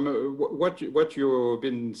 What you've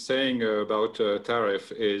been saying about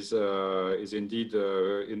tariff is indeed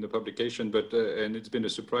in the publication, but and it's been a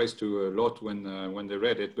surprise to a lot when they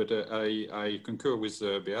read it. But I concur with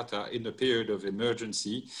Beata. In the period of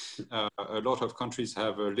emergency, a lot of countries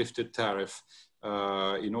have lifted tariff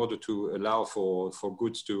in order to allow for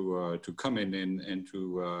goods to come in and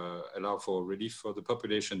to allow for relief for the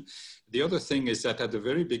population. The other thing is that at the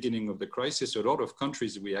very beginning of the crisis, a lot of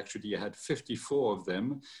countries, we actually had 54 of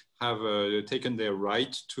them, have taken their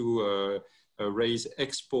right to raise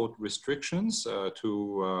export restrictions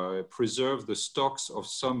to preserve the stocks of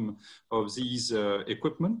some of these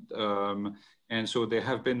equipment. And so there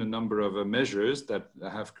have been a number of measures that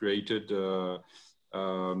have created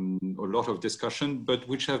a lot of discussion, but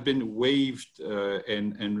which have been waived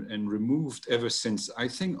and removed ever since. I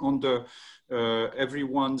think under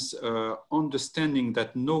everyone's understanding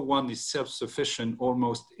that no one is self-sufficient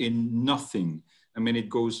almost in nothing. I mean, it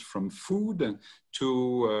goes from food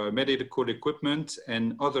to medical equipment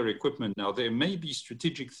and other equipment. Now, there may be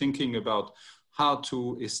strategic thinking about how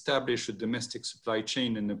to establish a domestic supply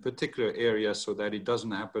chain in a particular area so that it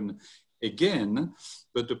doesn't happen again.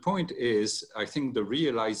 But the point is, I think the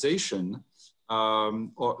realization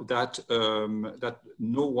that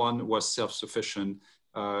no one was self-sufficient.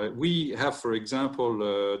 We have, for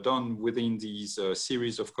example, done within these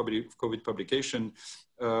series of COVID publication,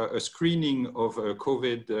 a screening of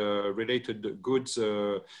COVID-related goods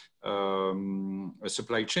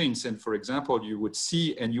supply chains. And for example, you would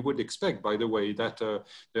see, and you would expect, by the way, that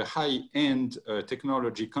the high-end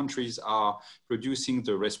technology countries are producing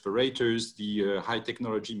the respirators, the high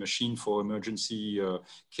technology machine for emergency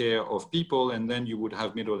care of people. And then you would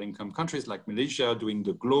have middle-income countries like Malaysia doing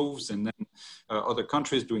the gloves, and then other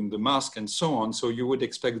countries doing the mask and so on. So you would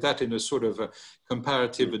expect that in a sort of a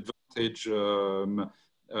comparative advantage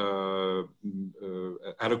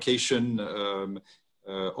allocation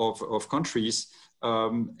of countries.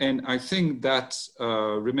 And I think that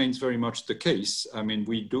remains very much the case. I mean,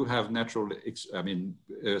 we do have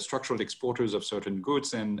structural exporters of certain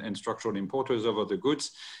goods and structural importers of other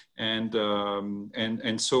goods. And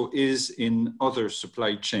so is in other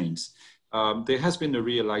supply chains. There has been a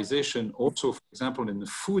realization also, for example, in the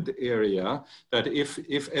food area, that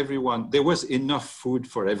if everyone, there was enough food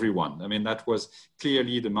for everyone. I mean, that was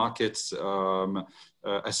clearly the market's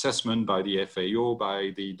assessment by the FAO,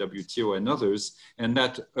 by the WTO and others, and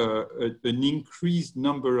that an increased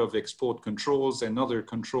number of export controls and other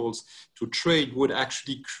controls to trade would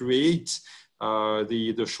actually create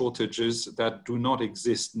the shortages that do not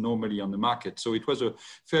exist normally on the market. So it was a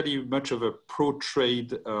fairly much of a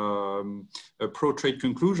pro-trade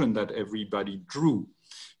conclusion that everybody drew.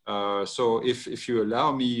 So if you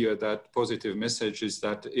allow me, that positive message is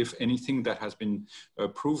that if anything that has been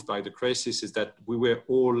proved by the crisis is that we were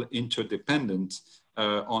all interdependent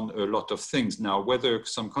on a lot of things. Now, whether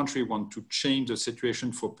some country want to change the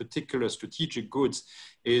situation for particular strategic goods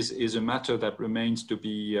is a matter that remains to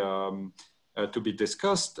be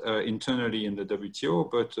discussed internally in the WTO,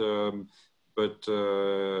 but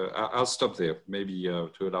I'll stop there, maybe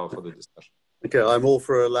to allow for the discussion. Okay, I'm all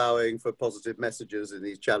for allowing for positive messages in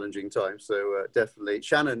these challenging times, so definitely.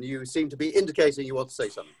 Shannon, you seem to be indicating you want to say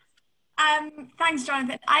something. Thanks,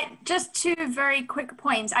 Jonathan. Just two very quick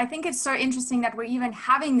points. I think it's so interesting that we're even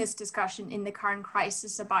having this discussion in the current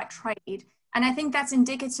crisis about trade. And I think that's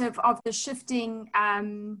indicative of the shifting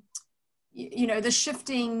the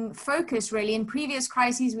shifting focus really. In previous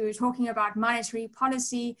crises, we were talking about monetary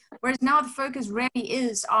policy, whereas now the focus really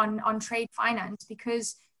is on trade finance,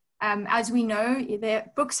 because as we know, the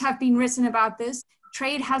books have been written about this,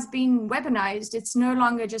 trade has been weaponized. It's no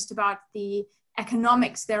longer just about the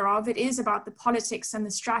economics thereof, it is about the politics and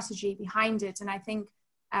the strategy behind it. And I think,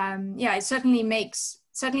 it certainly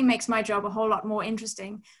makes my job a whole lot more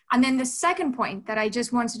interesting. And then the second point that I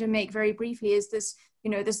just wanted to make very briefly is this,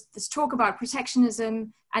 this talk about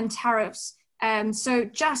protectionism and tariffs. So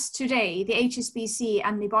just today, the HSBC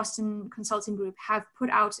and the Boston Consulting Group have put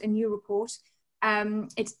out a new report.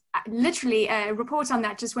 It's literally a report on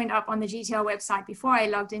that just went up on the GTL website before I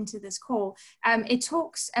logged into this call. It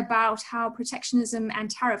talks about how protectionism and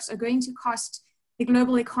tariffs are going to cost the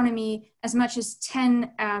global economy as much as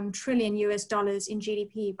 $10 trillion in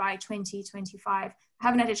GDP by 2025.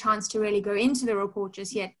 haven't had a chance to really go into the report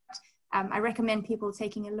just yet, I recommend people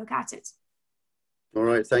taking a look at it. All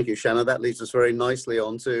right, thank you, Shanna. That leads us very nicely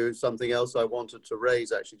on to something else I wanted to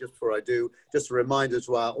raise, actually, just before I do. Just a reminder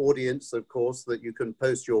to our audience, of course, that you can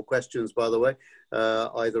post your questions, by the way,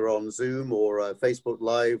 either on Zoom or Facebook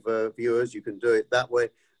Live viewers. You can do it that way,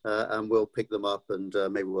 and we'll pick them up, and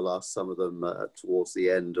maybe we'll ask some of them towards the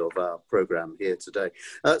end of our program here today.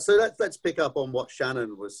 So let's pick up on what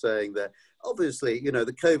Shannon was saying there. Obviously, you know,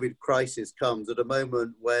 the COVID crisis comes at a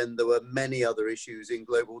moment when there were many other issues in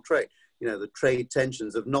global trade. You know, the trade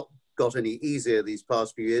tensions have not got any easier these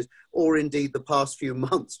past few years, or indeed the past few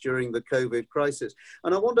months during the COVID crisis.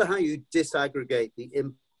 And I wonder how you disaggregate the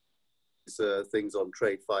impacts things on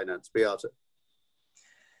trade finance. Beata.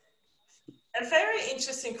 A very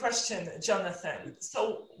interesting question, Jonathan.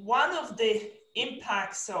 So one of the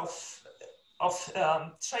impacts of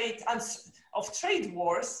trade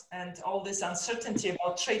wars and all this uncertainty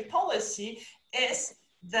about trade policy is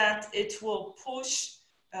that it will push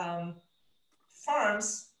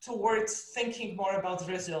firms towards thinking more about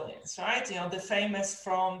resilience, right? You know, the famous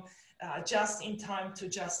from just in time to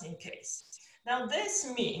just in case. Now,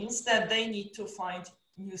 this means that they need to find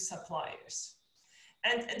new suppliers.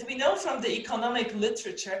 And we know from the economic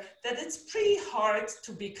literature that it's pretty hard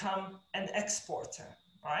to become an exporter,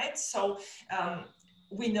 right? So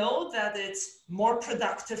we know that it's more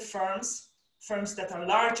productive firms that are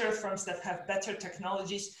larger, firms that have better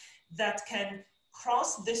technologies, that can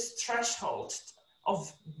cross this threshold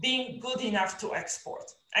of being good enough to export.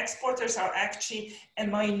 Exporters are actually a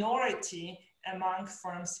minority among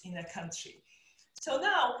firms in a country. So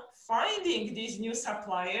now finding these new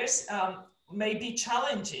suppliers may be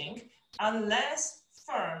challenging unless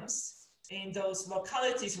firms in those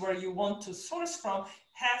localities where you want to source from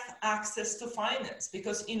have access to finance,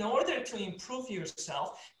 because in order to improve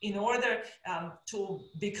yourself, in order to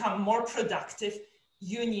become more productive,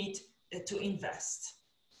 you need to invest.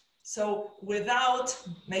 So without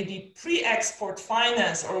maybe pre-export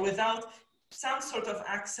finance or without some sort of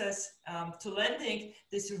access to lending,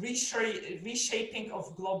 this reshaping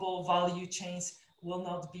of global value chains will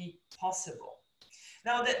not be possible.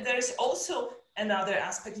 Now, there's also another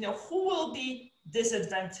aspect, you know, who will be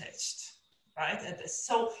disadvantaged, right, at this?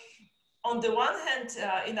 So on the one hand,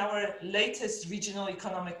 in our latest regional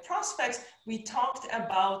economic prospects, we talked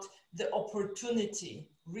about the opportunity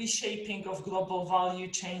reshaping of global value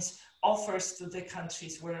chains offers to the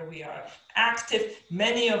countries where we are active.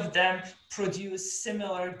 Many of them produce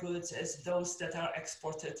similar goods as those that are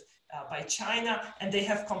exported by China, and they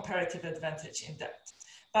have comparative advantage in that.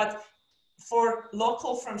 But for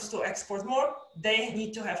local firms to export more, they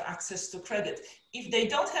need to have access to credit. If they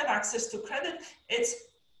don't have access to credit, it's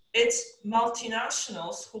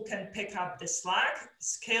multinationals who can pick up the slack,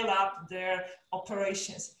 scale up their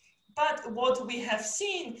operations. But what we have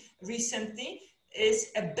seen recently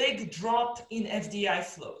is a big drop in FDI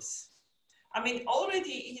flows. I mean,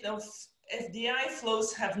 already, you know, FDI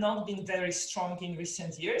flows have not been very strong in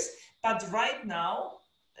recent years, but right now,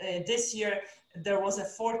 this year, there was a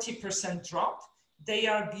 40% drop. They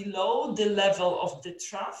are below the level of the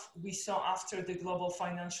trough we saw after the global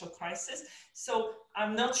financial crisis. So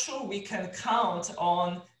I'm not sure we can count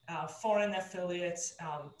on foreign affiliates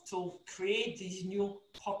to create these new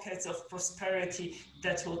pockets of prosperity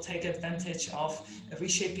that will take advantage of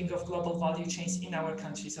reshaping of global value chains in our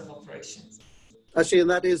countries of operations. Actually, and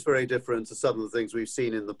that is very different to some of the things we've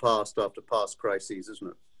seen in the past after past crises,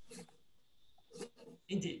 isn't it?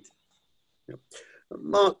 Indeed. Yeah.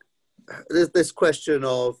 Mark, there's this question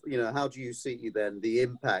of, you know, how do you see then the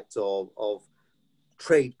impact of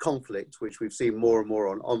trade conflict, which we've seen more and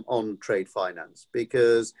more on trade finance?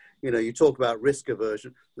 Because, you know, you talk about risk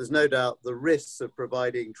aversion. There's no doubt the risks of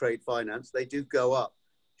providing trade finance, they do go up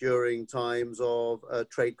during times of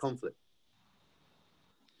trade conflict.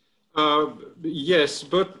 Yes,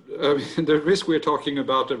 but the risk we're talking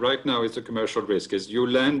about right now is the commercial risk. As you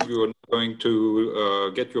lend, you are not going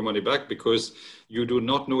to get your money back because you do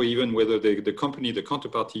not know even whether the company, the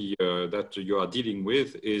counterparty that you are dealing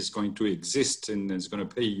with is going to exist and is going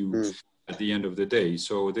to pay you at the end of the day.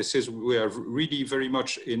 So this is, we are really very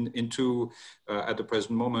much into, at the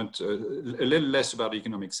present moment, a little less about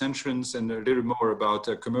economic sanctions and a little more about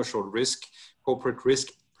commercial risk, corporate risk,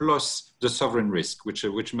 plus the sovereign risk,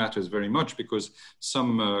 which matters very much because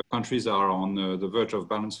some countries are on the verge of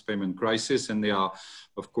balance of payment crisis, and they are,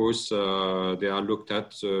 of course, they are looked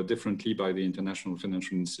at differently by the international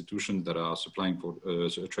financial institutions that are supplying for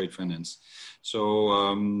trade finance.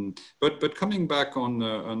 So, but coming back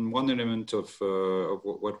on one element of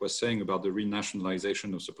what was saying about the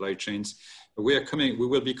renationalization of supply chains, we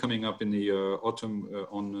will be coming up in the autumn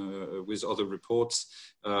with other reports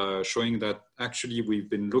showing that actually we've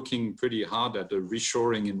been looking pretty hard at the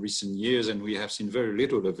reshoring in recent years, and we have seen very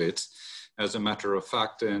little of it, as a matter of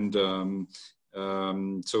fact. And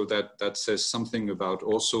so that says something about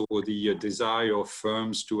also the desire of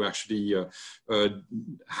firms to actually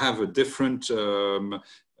have a different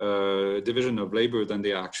division of labor than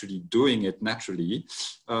they are actually doing it naturally.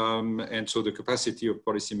 And so the capacity of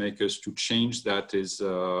policymakers to change that is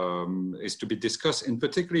to be discussed, and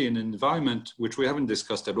particularly in an environment which we haven't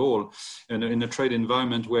discussed at all, in a trade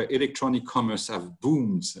environment where electronic commerce have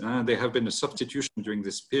boomed. There have been a substitution during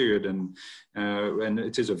this period, and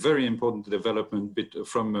it is a very important development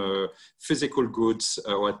from physical goods,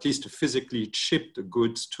 or at least physically shipped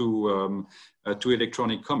goods to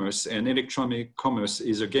electronic commerce. And electronic commerce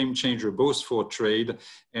is a game changer both for trade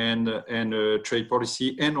and trade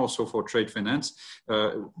policy, and also for trade finance.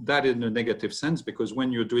 That in a negative sense, because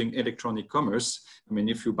when you're doing electronic commerce, I mean,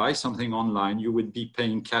 if you buy something online, you would be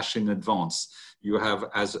paying cash in advance. You have,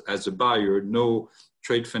 as a buyer, no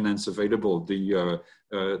trade finance available. The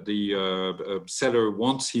seller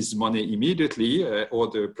wants his money immediately, or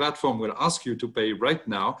the platform will ask you to pay right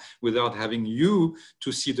now without having you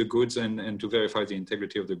to see the goods and to verify the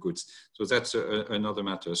integrity of the goods. So that's another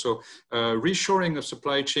matter. So reshoring of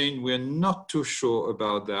supply chain, we're not too sure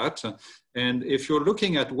about that. And if you're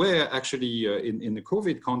looking at where actually in the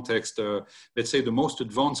COVID context, let's say the most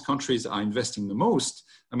advanced countries are investing the most.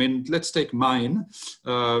 I mean, let's take mine,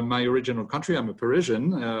 my original country. I'm a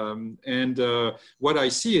Parisian, and what I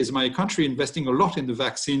see is my country investing a lot in the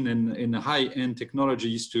vaccine and in high-end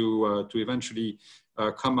technologies to eventually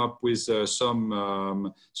come up with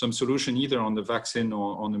some solution either on the vaccine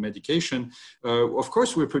or on the medication. Of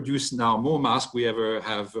course, we produce now more masks we ever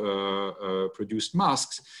have produced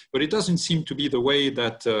masks, but it doesn't seem to be the way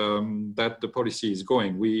that that the policy is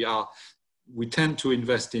going. We tend to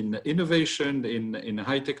invest in innovation, in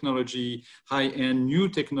high technology, high-end new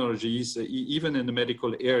technologies, even in the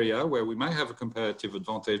medical area where we might have a comparative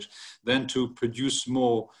advantage, than to produce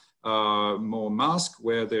more masks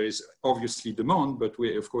where there is obviously demand, but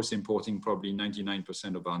we're of course importing probably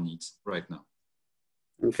 99% of our needs right now.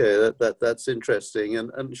 Okay, that's interesting.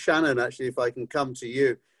 And Shannon, actually, if I can come to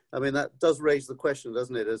you, I mean, that does raise the question,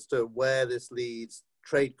 doesn't it, as to where this leads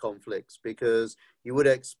trade conflicts, because you would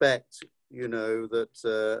expect, you know,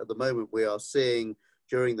 that at the moment we are seeing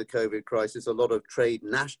during the COVID crisis a lot of trade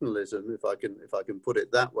nationalism, if I can put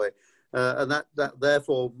it that way, and that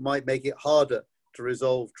therefore might make it harder to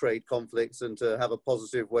resolve trade conflicts and to have a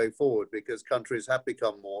positive way forward, because countries have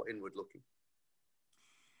become more inward looking.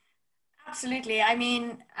 Absolutely. I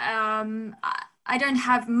mean, I don't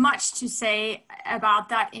have much to say about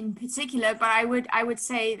that in particular, but I would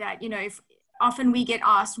say that, you know, if often we get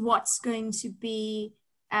asked what's going to be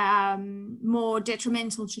more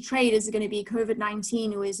detrimental to trade, is it going to be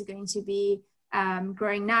COVID-19, or is it going to be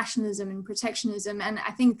growing nationalism and protectionism? And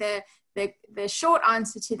I think the short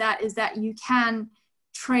answer to that is that you can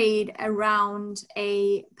trade around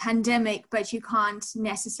a pandemic, but you can't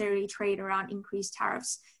necessarily trade around increased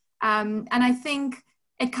tariffs. And I think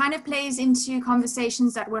it kind of plays into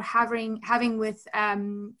conversations that we're having with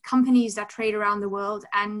companies that trade around the world.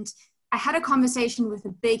 And I had a conversation with a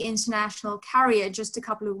big international carrier just a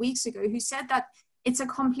couple of weeks ago who said that it's a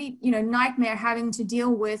complete, you know, nightmare having to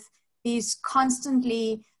deal with these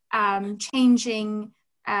constantly changing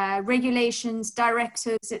regulations,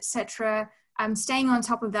 directives, etc. Staying on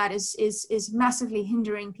top of that is massively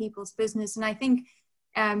hindering people's business. And I think,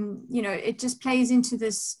 you know, it just plays into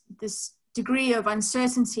this degree of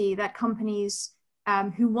uncertainty that companies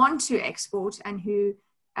who want to export and who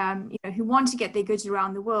want to get their goods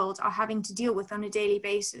around the world are having to deal with on a daily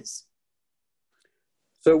basis.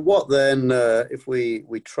 So what then, if we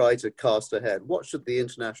try to cast ahead, what should the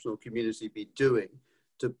international community be doing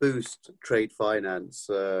to boost trade finance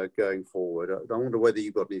going forward? I wonder whether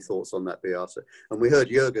you've got any thoughts on that, Beate. And we heard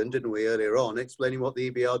Jürgen, didn't we, earlier on, explaining what the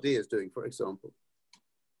EBRD is doing, for example.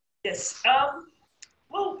 Yes.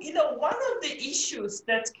 Well, you know, one of the issues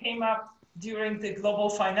that came up during the global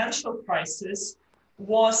financial crisis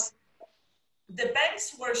was the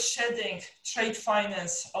banks were shedding trade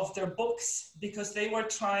finance of their books because they were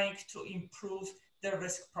trying to improve their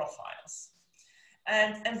risk profiles.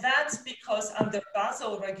 And that's because under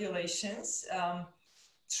Basel regulations,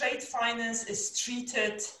 trade finance is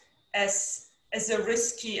treated as a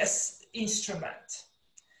risky instrument.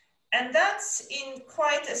 And that's in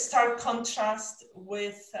quite a stark contrast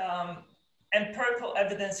with empirical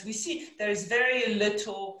evidence. We see there is very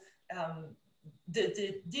little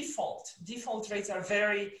the default rates are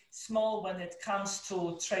very small when it comes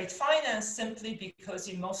to trade finance, simply because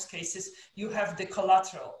in most cases you have the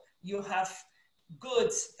collateral, you have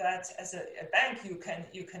goods that as a bank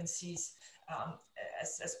you can seize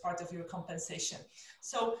as part of your compensation.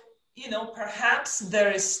 So, you know, perhaps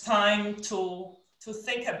there is time to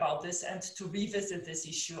think about this and to revisit this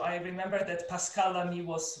issue. I remember that Pascal Lamy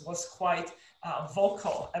was quite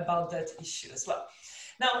vocal about that issue as well.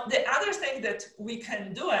 Now, the other thing that we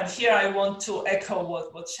can do, and here I want to echo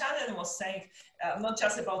what Shannon was saying, not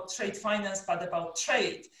just about trade finance, but about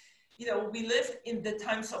trade. You know, we live in the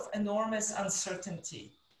times of enormous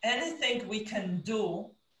uncertainty. Anything we can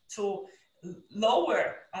do to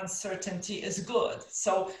lower uncertainty is good.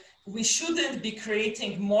 So we shouldn't be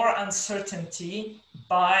creating more uncertainty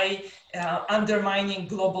by undermining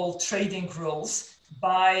global trading rules,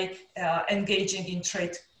 by engaging in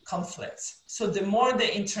trade conflicts. So the more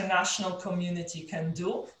the international community can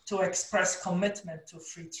do to express commitment to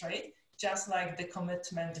free trade, just like the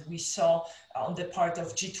commitment we saw on the part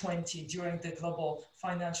of G20 during the global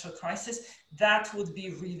financial crisis, that would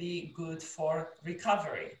be really good for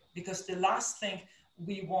recovery. Because the last thing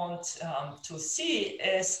we want to see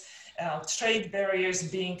is trade barriers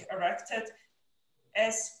being erected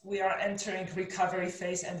as we are entering recovery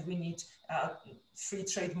phase and we need free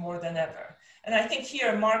trade more than ever. And I think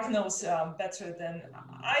here Mark knows better than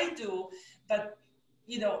I do, but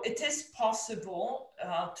you know, it is possible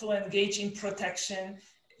to engage in protection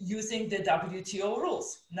using the WTO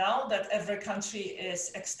rules. Now that every country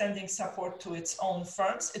is extending support to its own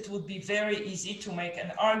firms, it would be very easy to make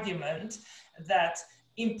an argument that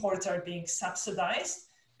imports are being subsidized.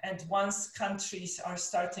 And once countries are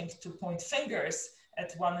starting to point fingers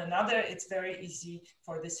at one another, it's very easy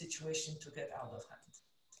for the situation to get out of hand.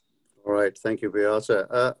 All right, thank you,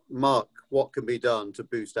 Beata. Mark, what can be done to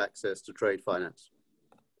boost access to trade finance?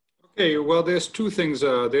 Okay, well, there's two things.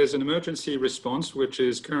 There's an emergency response, which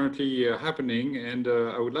is currently happening. And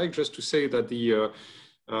I would like just to say that the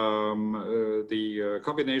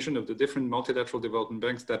combination of the different multilateral development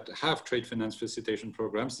banks that have trade finance facilitation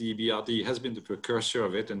programs, the EBRD has been the precursor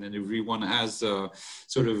of it, and then everyone has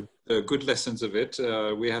sort of good lessons of it.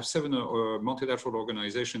 We have 7 multilateral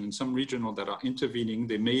organizations and some regional that are intervening.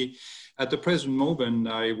 They may, at the present moment,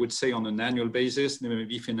 I would say on an annual basis, they may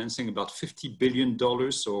be financing about $50 billion.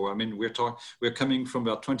 So, I mean, we're coming from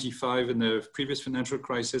about 25 in the previous financial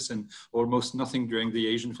crisis and almost nothing during the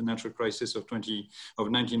Asian financial crisis of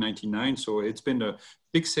 1999. So it's been a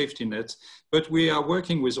big safety net, but we are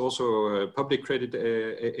working with also a public credit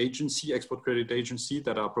agency, export credit agency,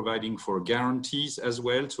 that are providing for guarantees as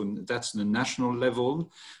well. So that's the national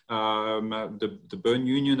level. The Bern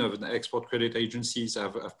Union of export credit agencies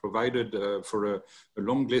have provided for a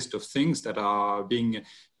long list of things that are being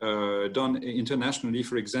done internationally.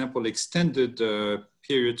 For example, extended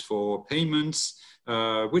periods for payments,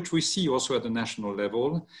 which we see also at the national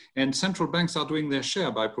level. And central banks are doing their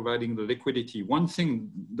share by providing the liquidity. One thing,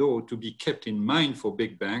 though, to be kept in mind for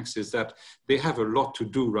big banks is that they have a lot to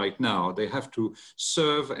do right now. They have to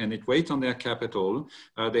serve, and it weighs on their capital.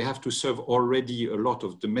 They have to serve already a lot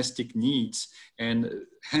of domestic needs, and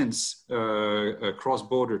hence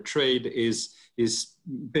cross-border trade is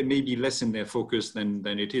maybe less in their focus than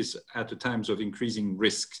it is at the times of increasing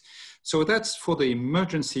risk. So that's for the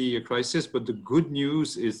emergency crisis, but the good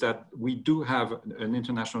news is that we do have an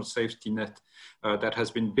international safety net that has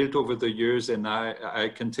been built over the years, and I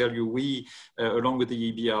can tell you we, along with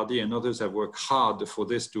the EBRD and others, have worked hard for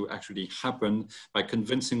this to actually happen by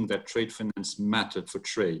convincing that trade finance mattered for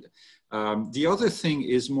trade. The other thing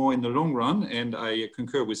is more in the long run, and I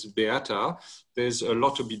concur with Beata, there's a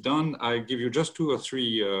lot to be done. I give you just 2 or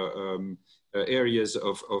 3 areas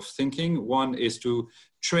of thinking. One is to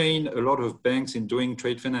train a lot of banks in doing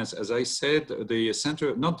trade finance. As I said, the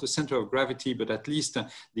center, not the center of gravity, but at least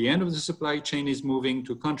the end of the supply chain is moving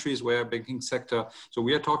to countries where banking sector. So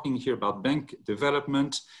we are talking here about bank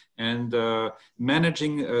development and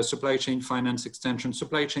managing supply chain finance extension.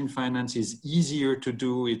 Supply chain finance is easier to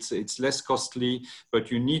do. It's less costly,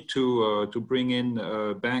 but you need to bring in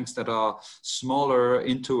banks that are smaller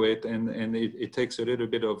into it, and it takes a little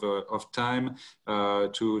bit of time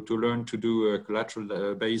to learn to do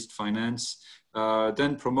collateral-based finance.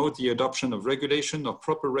 Then promote the adoption of regulation, of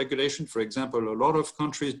proper regulation. For example, a lot of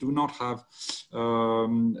countries do not have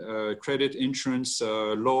credit insurance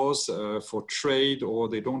laws for trade, or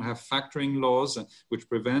they don't have factoring laws, which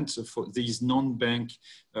prevent for these non-bank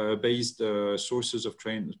based sources of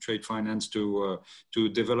trade finance to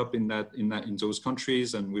develop in those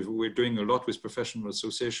countries. And we're doing a lot with professional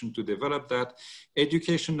association to develop that.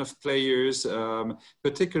 Education of players,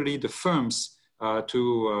 particularly the firms.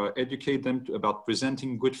 to educate them about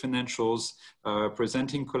presenting good financials,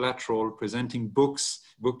 presenting collateral, presenting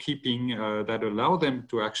bookkeeping that allow them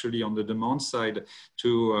to actually, on the demand side,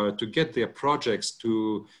 to get their projects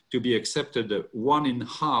to be accepted. 1 in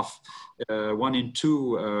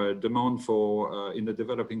 2 demand for in the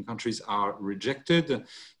developing countries are rejected,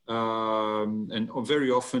 and very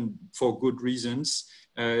often for good reasons.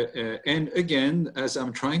 And again, as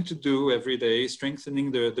I'm trying to do every day,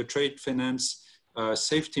 strengthening the trade finance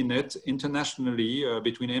safety net internationally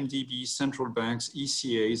between MDBs, central banks,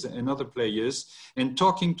 ECAs, and other players, and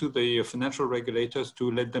talking to the financial regulators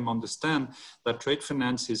to let them understand that trade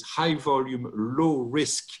finance is high volume, low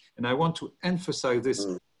risk. And I want to emphasize this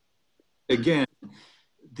again.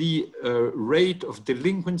 The rate of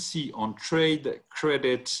delinquency on trade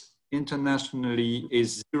credit internationally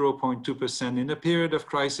is 0.2%. In a period of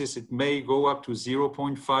crisis, it may go up to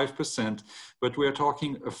 0.5%, but we're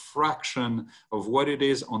talking a fraction of what it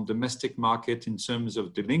is on domestic market in terms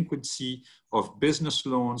of delinquency of business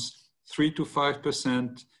loans, 3 to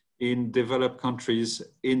 5% in developed countries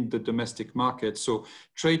in the domestic market. So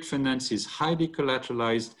trade finance is highly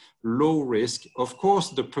collateralized, low risk. Of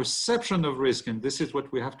course, the perception of risk, and this is what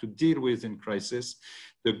we have to deal with in crisis,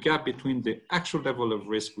 the gap between the actual level of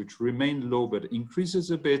risk, which remain low but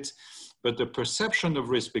increases a bit, but the perception of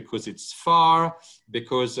risk, because it's far,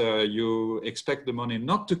 because you expect the money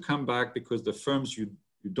not to come back, because the firms you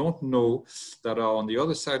don't know that are on the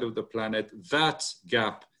other side of the planet, that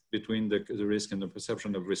gap between the risk and the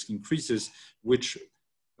perception of risk increases, which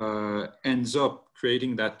ends up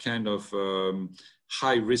creating that kind of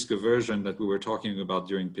high risk aversion that we were talking about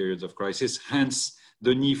during periods of crisis. Hence,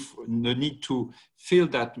 the need to fill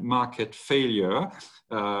that market failure.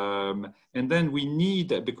 And then we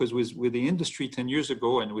need, because with the industry 10 years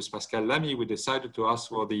ago and with Pascal Lamy, we decided to ask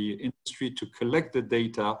for the industry to collect the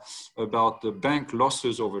data about the bank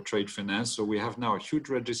losses over trade finance. So we have now a huge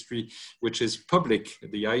registry, which is public.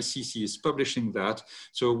 The ICC is publishing that.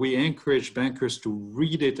 So we encourage bankers to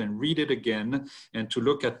read it and read it again, and to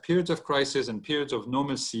look at periods of crisis and periods of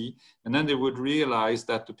normalcy. And then they would realize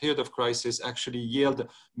that the period of crisis actually yield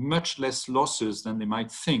much less losses than they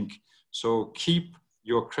might think. So keep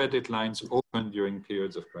your credit lines open during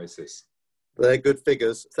periods of crisis. They're good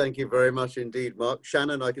figures. Thank you very much indeed, Mark.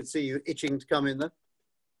 Shannon, I could see you itching to come in there.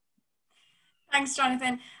 Thanks,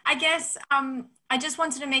 Jonathan. I guess I just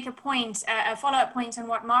wanted to make a point, a follow-up point on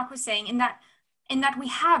what Mark was saying, in that we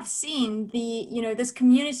have seen this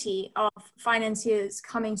community of financiers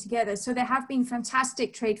coming together. So there have been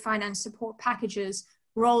fantastic trade finance support packages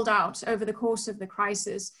rolled out over the course of the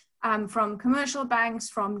crisis. From commercial banks,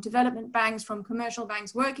 from development banks, from commercial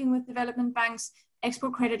banks working with development banks,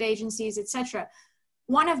 export credit agencies, etc.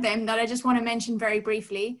 One of them that I just want to mention very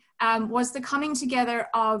briefly was the coming together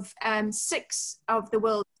of 6 of the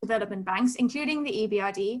world development banks, including the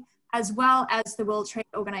EBRD, as well as the World Trade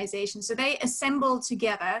Organization. So they assembled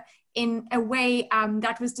together in a way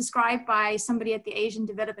that was described by somebody at the Asian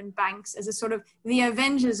Development Banks as a sort of the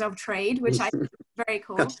Avengers of trade, which I think is very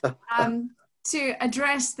cool. To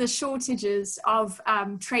address the shortages of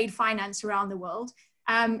trade finance around the world.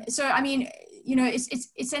 So, I mean, it's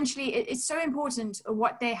essentially, it's so important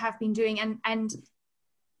what they have been doing, and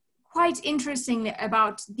quite interesting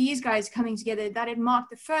about these guys coming together, that it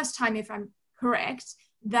marked the first time, if I'm correct,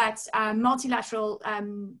 that multilateral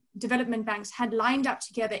development banks had lined up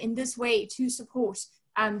together in this way to support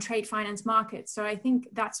trade finance markets. So I think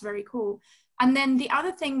that's very cool. And then the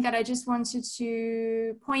other thing that I just wanted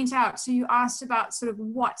to point out, so you asked about sort of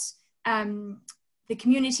what the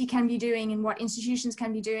community can be doing and what institutions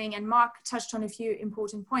can be doing, and Mark touched on a few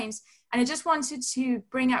important points. And I just wanted to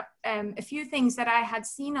bring up a few things that I had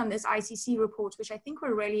seen on this ICC report, which I think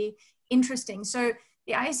were really interesting. So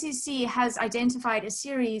the ICC has identified a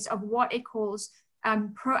series of what it calls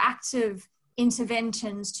proactive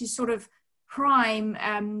interventions to sort of prime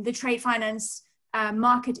the trade finance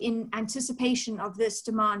market in anticipation of this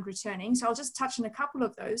demand returning. So I'll just touch on a couple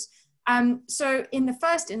of those. So in the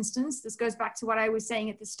first instance, this goes back to what I was saying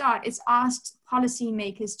at the start, it's asked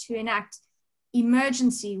policymakers to enact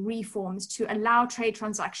emergency reforms to allow trade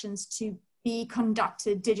transactions to be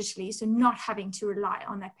conducted digitally, so not having to rely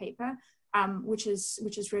on that paper, which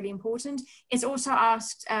is really important. It's also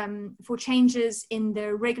asked for changes in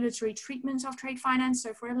the regulatory treatment of trade finance.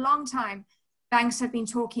 So for a long time, banks have been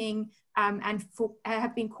talking and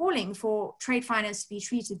have been calling for trade finance to be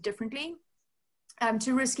treated differently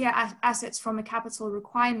to riskier assets from a capital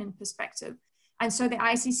requirement perspective. And so the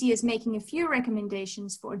ICC is making a few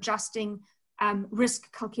recommendations for adjusting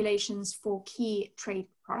risk calculations for key trade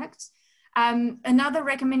products. Another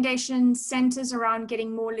recommendation centers around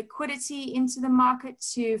getting more liquidity into the market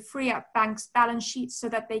to free up banks' balance sheets so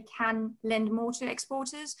that they can lend more to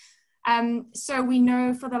exporters. So we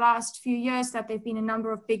know for the last few years that there have been a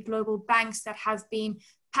number of big global banks that have been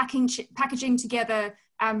packaging together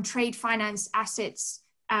trade finance assets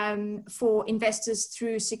for investors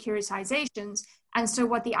through securitizations. And so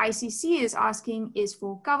what the ICC is asking is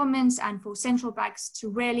for governments and for central banks to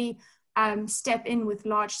really step in with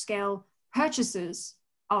large-scale purchases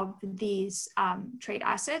of these trade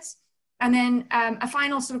assets. And then a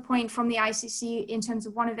final sort of point from the ICC in terms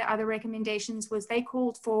of one of the other recommendations was they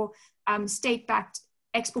called for state-backed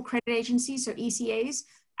export credit agencies, so ECAs,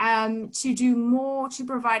 to do more to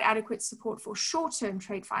provide adequate support for short-term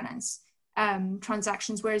trade finance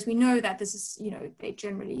transactions, whereas we know that this is, they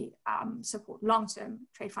generally support long-term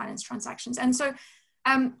trade finance transactions. And so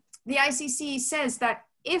the ICC says that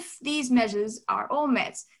if these measures are all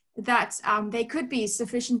met, that they could be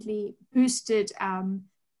sufficiently boosted,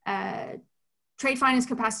 trade finance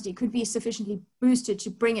capacity could be sufficiently boosted to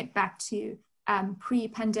bring it back to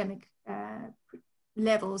pre-pandemic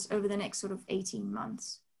levels over the next sort of 18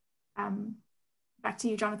 months. Back to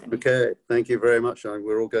you, Jonathan. Okay, thank you very much.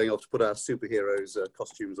 We're all going off to put our superheroes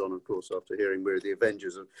costumes on, of course, after hearing we're the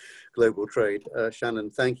Avengers of global trade.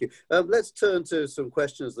 Shannon, thank you. Let's turn to some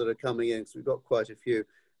questions that are coming in, because we've got quite a few.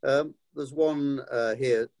 There's one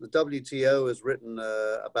here. The WTO has written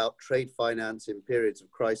about trade finance in periods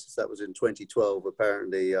of crisis. That was in 2012,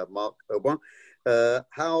 apparently, Mark Oban.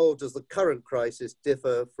 How does the current crisis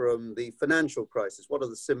differ from the financial crisis? What are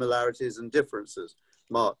the similarities and differences,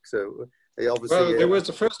 Mark? So obviously, well, there was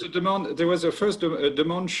a first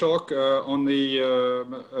demand shock on the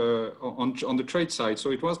trade side.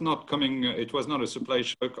 So it was not coming. It was not a supply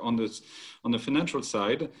shock on the financial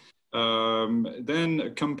side.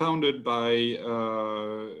 Then compounded by,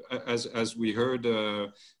 as we heard,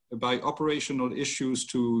 by operational issues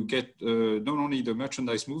to get not only the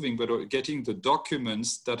merchandise moving, but getting the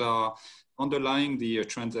documents that are underlying the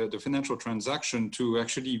financial transaction to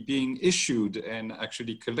actually being issued and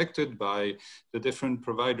actually collected by the different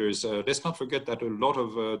providers. Let's not forget that a lot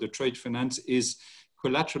of the trade finance is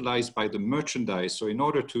collateralized by the merchandise. So in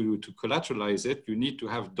order to collateralize it, you need to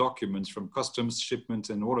have documents from customs, shipments,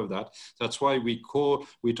 and all of that. That's why we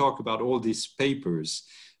talk about all these papers.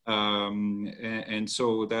 And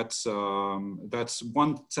so that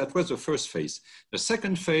was the first phase. The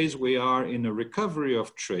second phase, we are in a recovery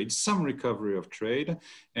of trade, some recovery of trade,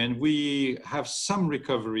 and we have some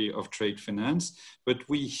recovery of trade finance, but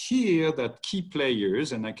we hear that key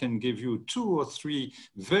players, and I can give you 2 or 3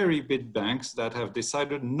 very big banks that have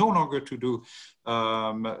decided no longer to do,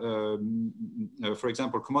 for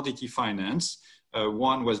example, commodity finance.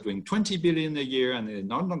 One was doing 20 billion a year and they're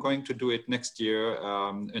not going to do it next year.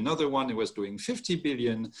 Another one was doing 50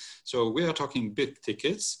 billion. So we are talking big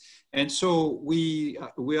tickets. And so we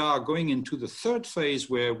are going into the third phase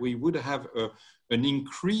where we would have an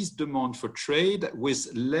increased demand for trade with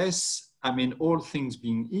less, all things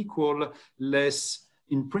being equal, less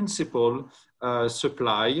in principle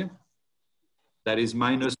supply. That is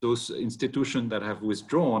minus those institutions that have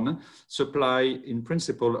withdrawn, supply in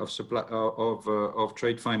principle of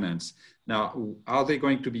trade finance. Now, are there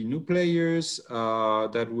going to be new players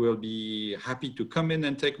that will be happy to come in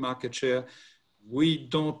and take market share? We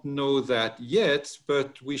don't know that yet,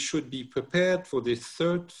 but we should be prepared for the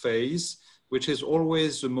third phase, which is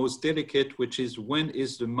always the most delicate, which is when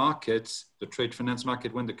is the market, the trade finance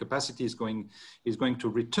market, when the capacity is going to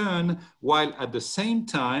return, while at the same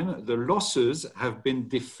time, the losses have been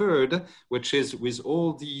deferred, which is with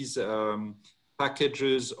all these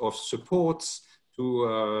packages of supports to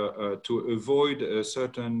avoid a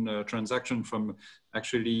certain transaction from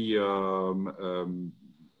actually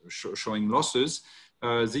showing losses.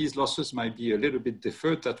 These losses might be a little bit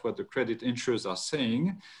deferred. That's what the credit insurers are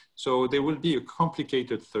saying. So there will be a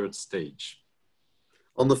complicated third stage.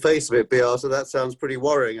 On the face of it, Beata, that sounds pretty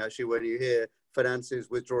worrying, actually, when you hear finances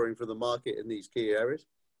withdrawing from the market in these key areas.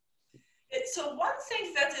 So one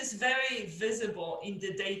thing that is very visible in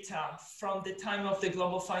the data from the time of the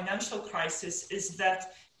global financial crisis is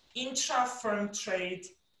that intra-firm trade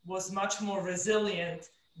was much more resilient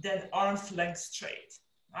than arm's length trade,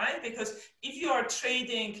 right? Because if you are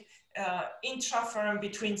trading intra-firm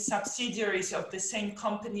between subsidiaries of the same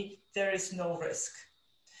company, there is no risk.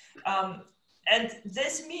 And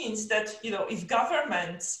this means that, if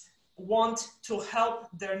governments want to help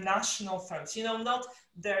their national firms, not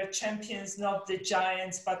their champions, not the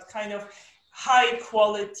giants, but kind of high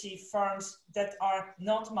quality firms that are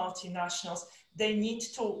not multinationals, they need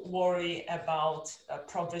to worry about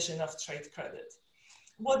provision of trade credit.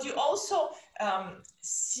 what you also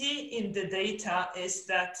see in the data is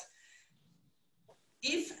that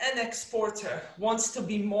if an exporter wants to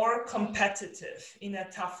be more competitive in a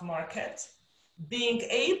tough market, being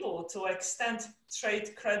able to extend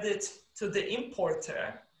trade credit to the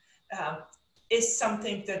importer is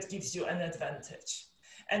something that gives you an advantage.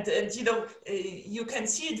 And you know, you can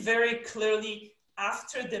see it very clearly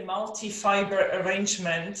after the multi-fiber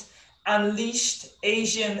arrangement unleashed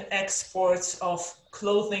Asian exports of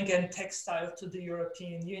clothing and textile to the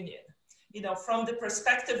European Union. You know, from the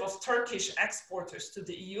perspective of Turkish exporters to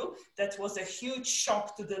the EU, that was a huge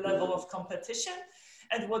shock to the level of competition.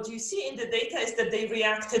 And what you see in the data is that they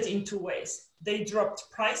reacted in two ways. They dropped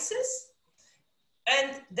prices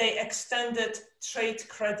and they extended trade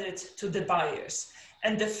credit to the buyers.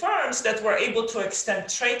 And the firms that were able to extend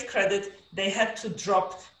trade credit, they had to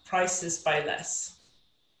drop prices by less.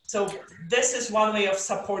 So this is one way of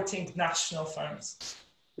supporting national firms.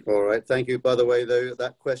 All right, thank you. By the way, though,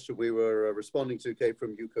 that question we were responding to came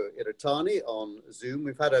from Yuko Iritani on Zoom.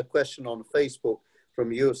 We've had a question on Facebook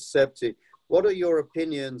from Yus Septi. What are your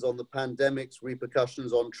opinions on the pandemic's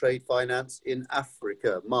repercussions on trade finance in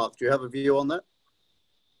Africa? Mark, do you have a view on that?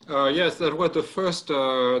 Yes, that was the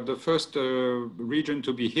first region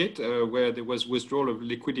to be hit where there was withdrawal of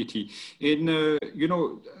liquidity. In you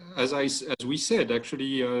know, as we said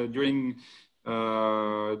actually during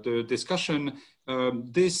the discussion,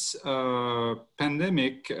 this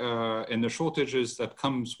pandemic and the shortages that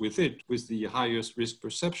comes with it, with the highest risk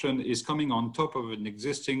perception, is coming on top of an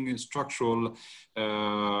existing structural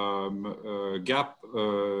gap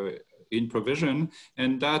in provision,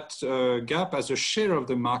 and that gap as a share of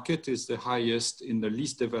the market is the highest in the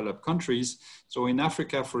least developed countries. So in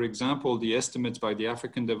Africa, for example, the estimates by the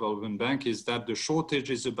African Development Bank is that the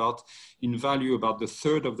shortage is in value about the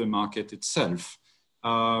third of the market itself.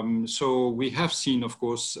 So we have seen, of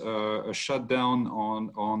course, a shutdown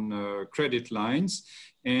on credit lines,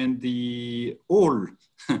 and the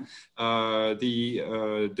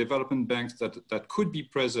development banks that could be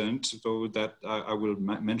present, so that I will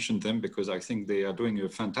mention them because I think they are doing a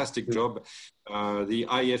fantastic job. The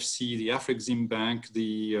IFC, the Afrexim Bank,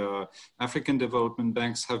 the African Development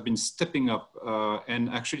Banks have been stepping up and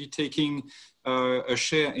actually taking a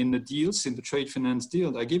share in the deals, in the trade finance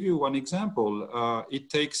deal. I give you one example.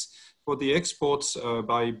 It takes for the exports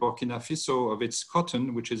by Burkina Faso of its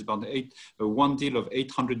cotton, which is about one deal of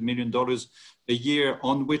 $800 million a year,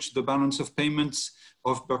 on which the balance of payments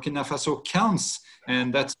of Burkina Faso counts.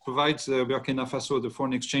 And that provides Burkina Faso the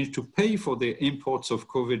foreign exchange to pay for the imports of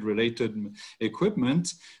COVID-related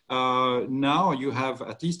equipment. Now you have,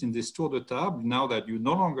 at least in this tour de table, now that you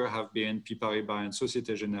no longer have BNP Paribas and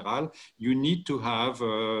Societe Generale, you need to have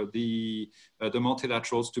the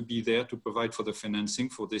multilaterals to be there to provide for the financing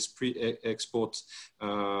for this pre-export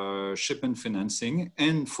shipment financing,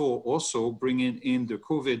 and for also bringing in the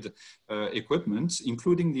COVID equipment,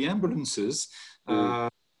 including the ambulances.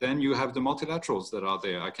 Then you have the multilaterals that are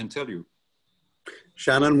there, I can tell you.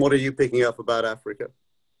 Shannon, what are you picking up about Africa?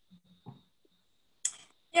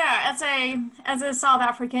 Yeah, as a South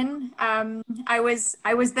African, I was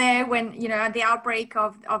there when, you know, at the outbreak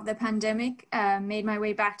of the pandemic, made my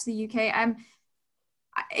way back to the UK.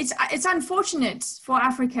 It's unfortunate for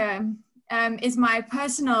Africa, is my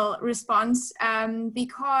personal response,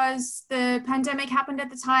 because the pandemic happened at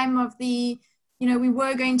the time of we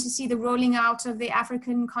were going to see the rolling out of the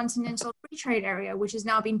African Continental Free Trade Area, which has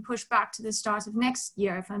now been pushed back to the start of next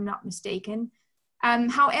year, if I'm not mistaken.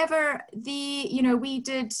 However, we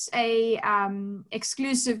did a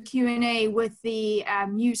exclusive Q&A with the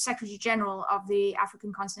new Secretary General of the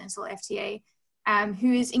African Continental FTA,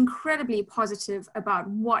 who is incredibly positive about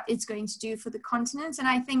what it's going to do for the continent. And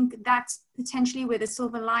I think that's potentially where the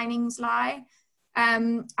silver linings lie.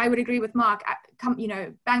 I would agree with Mark.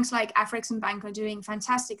 Banks like Afrexim Bank are doing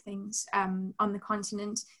fantastic things on the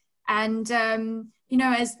continent, and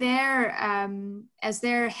as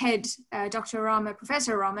their head, Dr. Rama,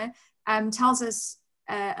 Professor Rama, tells us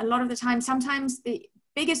a lot of the time. Sometimes the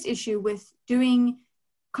biggest issue with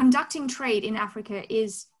conducting trade in Africa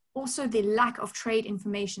is also the lack of trade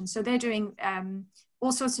information. So they're doing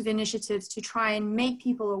all sorts of initiatives to try and make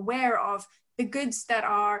people aware of the goods that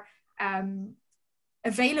are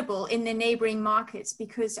available in the neighboring markets,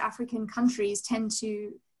 because African countries tend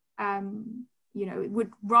to,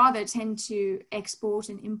 would rather tend to export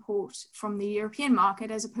and import from the European market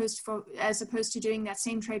as opposed to doing that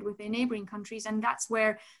same trade with their neighboring countries. And that's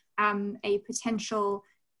where a potential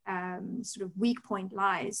sort of weak point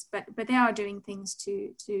lies. But they are doing things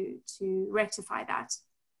to rectify that.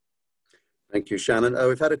 Thank you, Shannon.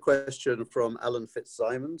 We've had a question from Alan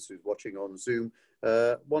Fitzsimons, who's watching on Zoom.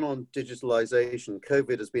 One on digitalization.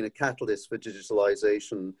 COVID has been a catalyst for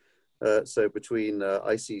digitalization. So between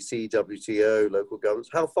ICC, WTO, local governments,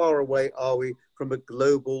 how far away are we from a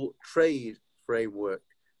global trade framework?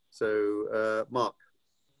 So, Mark.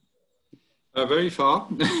 Very far.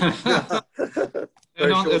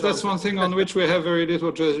 That's one thing on which we have very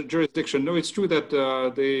little jurisdiction. No, it's true that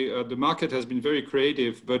the market has been very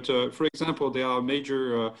creative, but for example, there are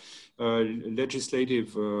major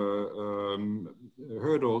legislative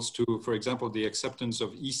hurdles to, for example, the acceptance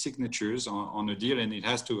of e-signatures on a deal, and it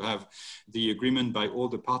has to have the agreement by all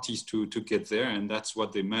the parties to get there, and that's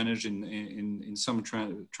what they managed in some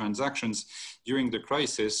transactions during the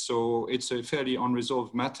crisis. So it's a fairly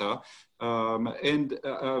unresolved matter.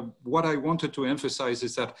 What I wanted to emphasize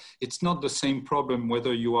is that it's not the same problem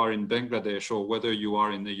whether you are in Bangladesh or whether you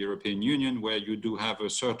are in the European Union, where you do have a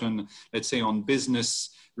certain, let's say on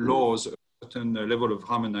business laws, a certain level of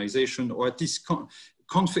harmonization, or at least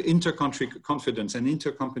inter-country confidence and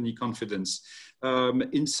inter-company confidence.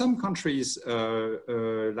 In some countries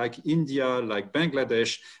like India, like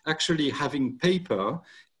Bangladesh, actually having paper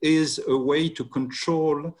is a way to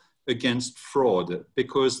control against fraud,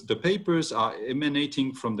 because the papers are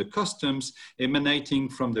emanating from the customs, emanating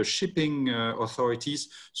from the shipping authorities.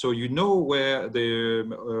 So you know where the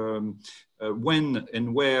when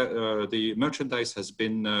and where the merchandise has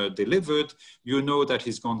been delivered. You know that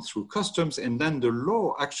it's gone through customs, and then the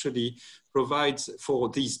law actually provides for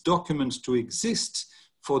these documents to exist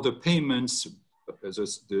for the payments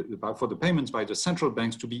by the central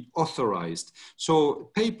banks to be authorized. So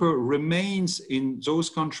paper remains in those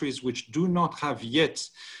countries which do not have yet,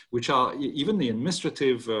 which are, even the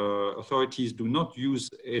administrative authorities do not use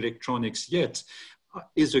electronics yet,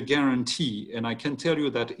 is a guarantee. And I can tell you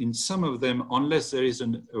that in some of them, unless there is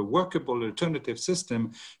a workable alternative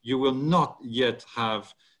system, you will not yet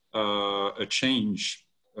have a change.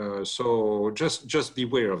 So just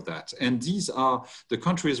beware of that. And these are the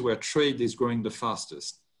countries where trade is growing the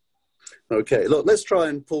fastest. Okay, look, let's try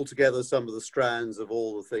and pull together some of the strands of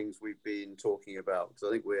all the things we've been talking about, because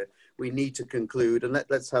I think we need to conclude, and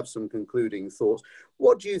let's have some concluding thoughts.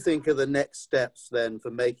 What do you think are the next steps then for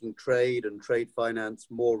making trade and trade finance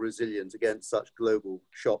more resilient against such global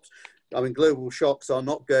shocks? I mean, global shocks are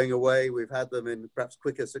not going away. We've had them in perhaps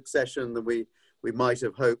quicker succession than we might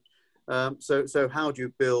have hoped. So how do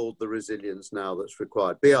you build the resilience now that's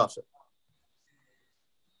required? Beata.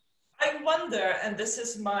 I wonder, and this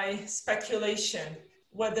is my speculation,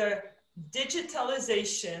 whether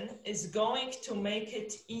digitalization is going to make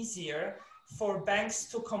it easier for banks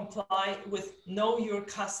to comply with know your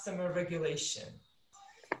customer regulation.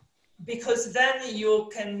 Because then you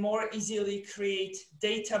can more easily create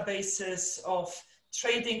databases of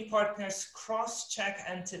trading partners, cross-check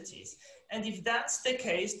entities. And if that's the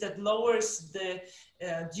case, that lowers the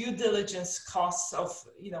due diligence costs of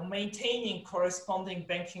maintaining corresponding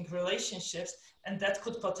banking relationships, and that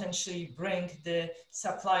could potentially bring the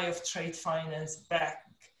supply of trade finance back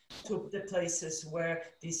to the places where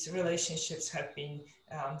these relationships have been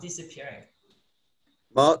disappearing.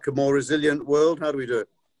 Mark, a more resilient world, how do we do it?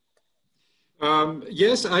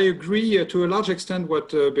 Yes, I agree to a large extent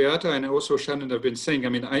what Beata and also Shannon have been saying. I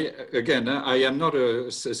mean, I am not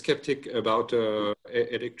a skeptic about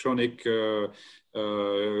electronic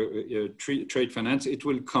trade finance. It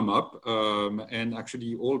will come up, and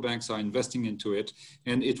actually all banks are investing into it,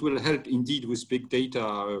 and it will help indeed with big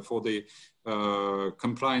data for the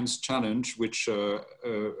compliance challenge, which a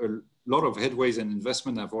lot of headways and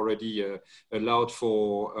investment have already allowed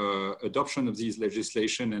for adoption of these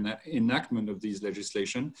legislation and enactment of these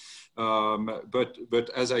legislation. But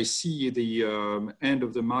as I see the end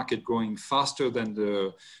of the market growing faster than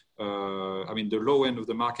the low end of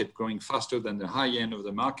the market growing faster than the high end of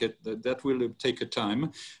the market, that will take a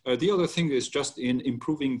time. The other thing is just in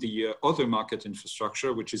improving the other market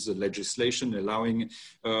infrastructure, which is the legislation allowing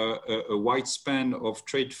a wide span of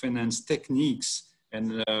trade finance techniques,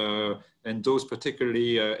 and those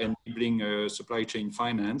particularly enabling supply chain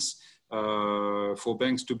finance for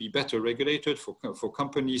banks to be better regulated, for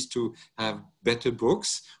companies to have better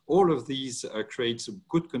books. All of these creates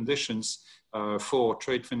good conditions for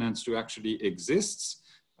trade finance to actually exist.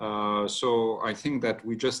 So I think that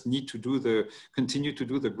we just need to continue to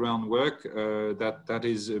do the groundwork that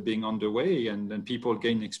is being underway, and then people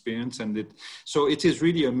gain experience. So it is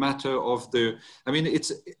really a matter of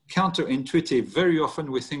it's counterintuitive. Very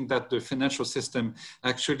often we think that the financial system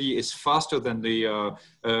actually is faster than the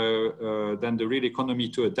real economy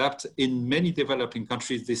to adapt. In many developing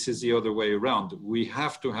countries, this is the other way around. We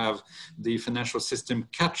have to have the financial system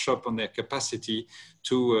catch up on their capacity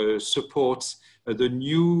to support the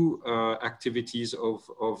new activities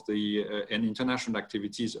and international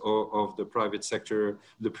activities of the private sector,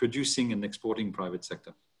 the producing and exporting private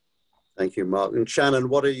sector. Thank you, Mark. And Shannon,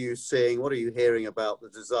 what are you seeing? What are you hearing about the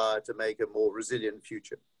desire to make a more resilient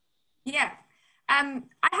future? Yeah, I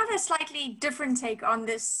have a slightly different take on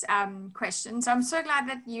this question. So I'm so glad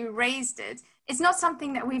that you raised it. It's not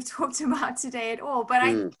something that we've talked about today at all,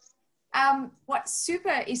 but what's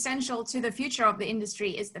super essential to the future of the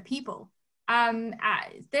industry is the people.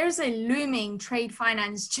 There's a looming trade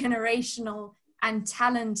finance generational and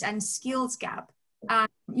talent and skills gap.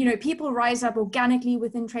 People rise up organically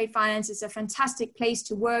within trade finance. It's a fantastic place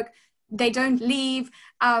to work. They don't leave.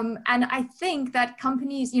 And I think that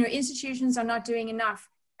companies, institutions are not doing enough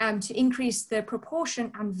to increase the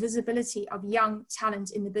proportion and visibility of young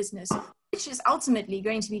talent in the business, which is ultimately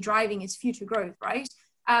going to be driving its future growth, right?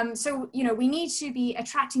 So we need to be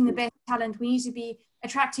attracting the best talent. We need to be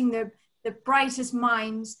attracting the brightest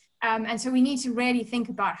minds. And so we need to really think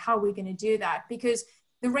about how we're going to do that, because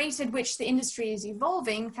the rate at which the industry is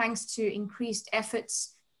evolving, thanks to increased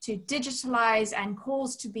efforts to digitalize and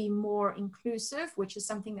calls to be more inclusive, which is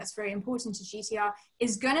something that's very important to GTR,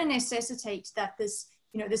 is going to necessitate that this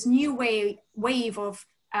new wave of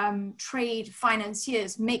trade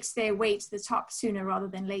financiers makes their way to the top sooner rather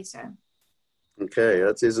than later. Okay,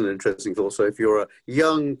 that is an interesting thought. So if you're a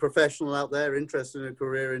young professional out there interested in a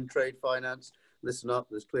career in trade finance, listen up.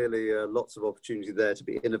 There's clearly lots of opportunity there to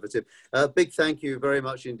be innovative. Big thank you very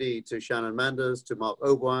much indeed to Shannon Manders, to Mark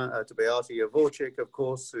Aubin, to Beata Javorcik, of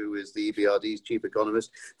course, who is the EBRD's chief economist.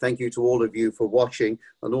 Thank you to all of you for watching.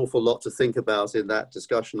 An awful lot to think about in that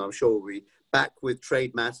discussion. I'm sure we'll be back with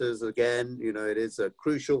trade matters again. It is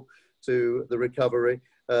crucial to the recovery.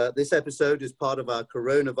 This episode is part of our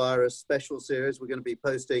coronavirus special series. We're going to be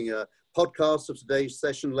posting a podcast of today's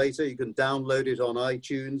session later. You can download it on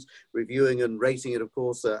iTunes. Reviewing and rating it, of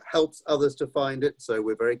course, helps others to find it. So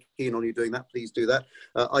we're very keen on you doing that. Please do that.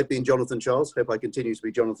 I've been Jonathan Charles. Hope I continue to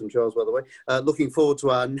be Jonathan Charles, by the way. Looking forward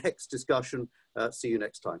to our next discussion. See you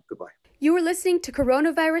next time. Goodbye. You were listening to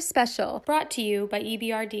Coronavirus Special, brought to you by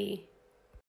EBRD.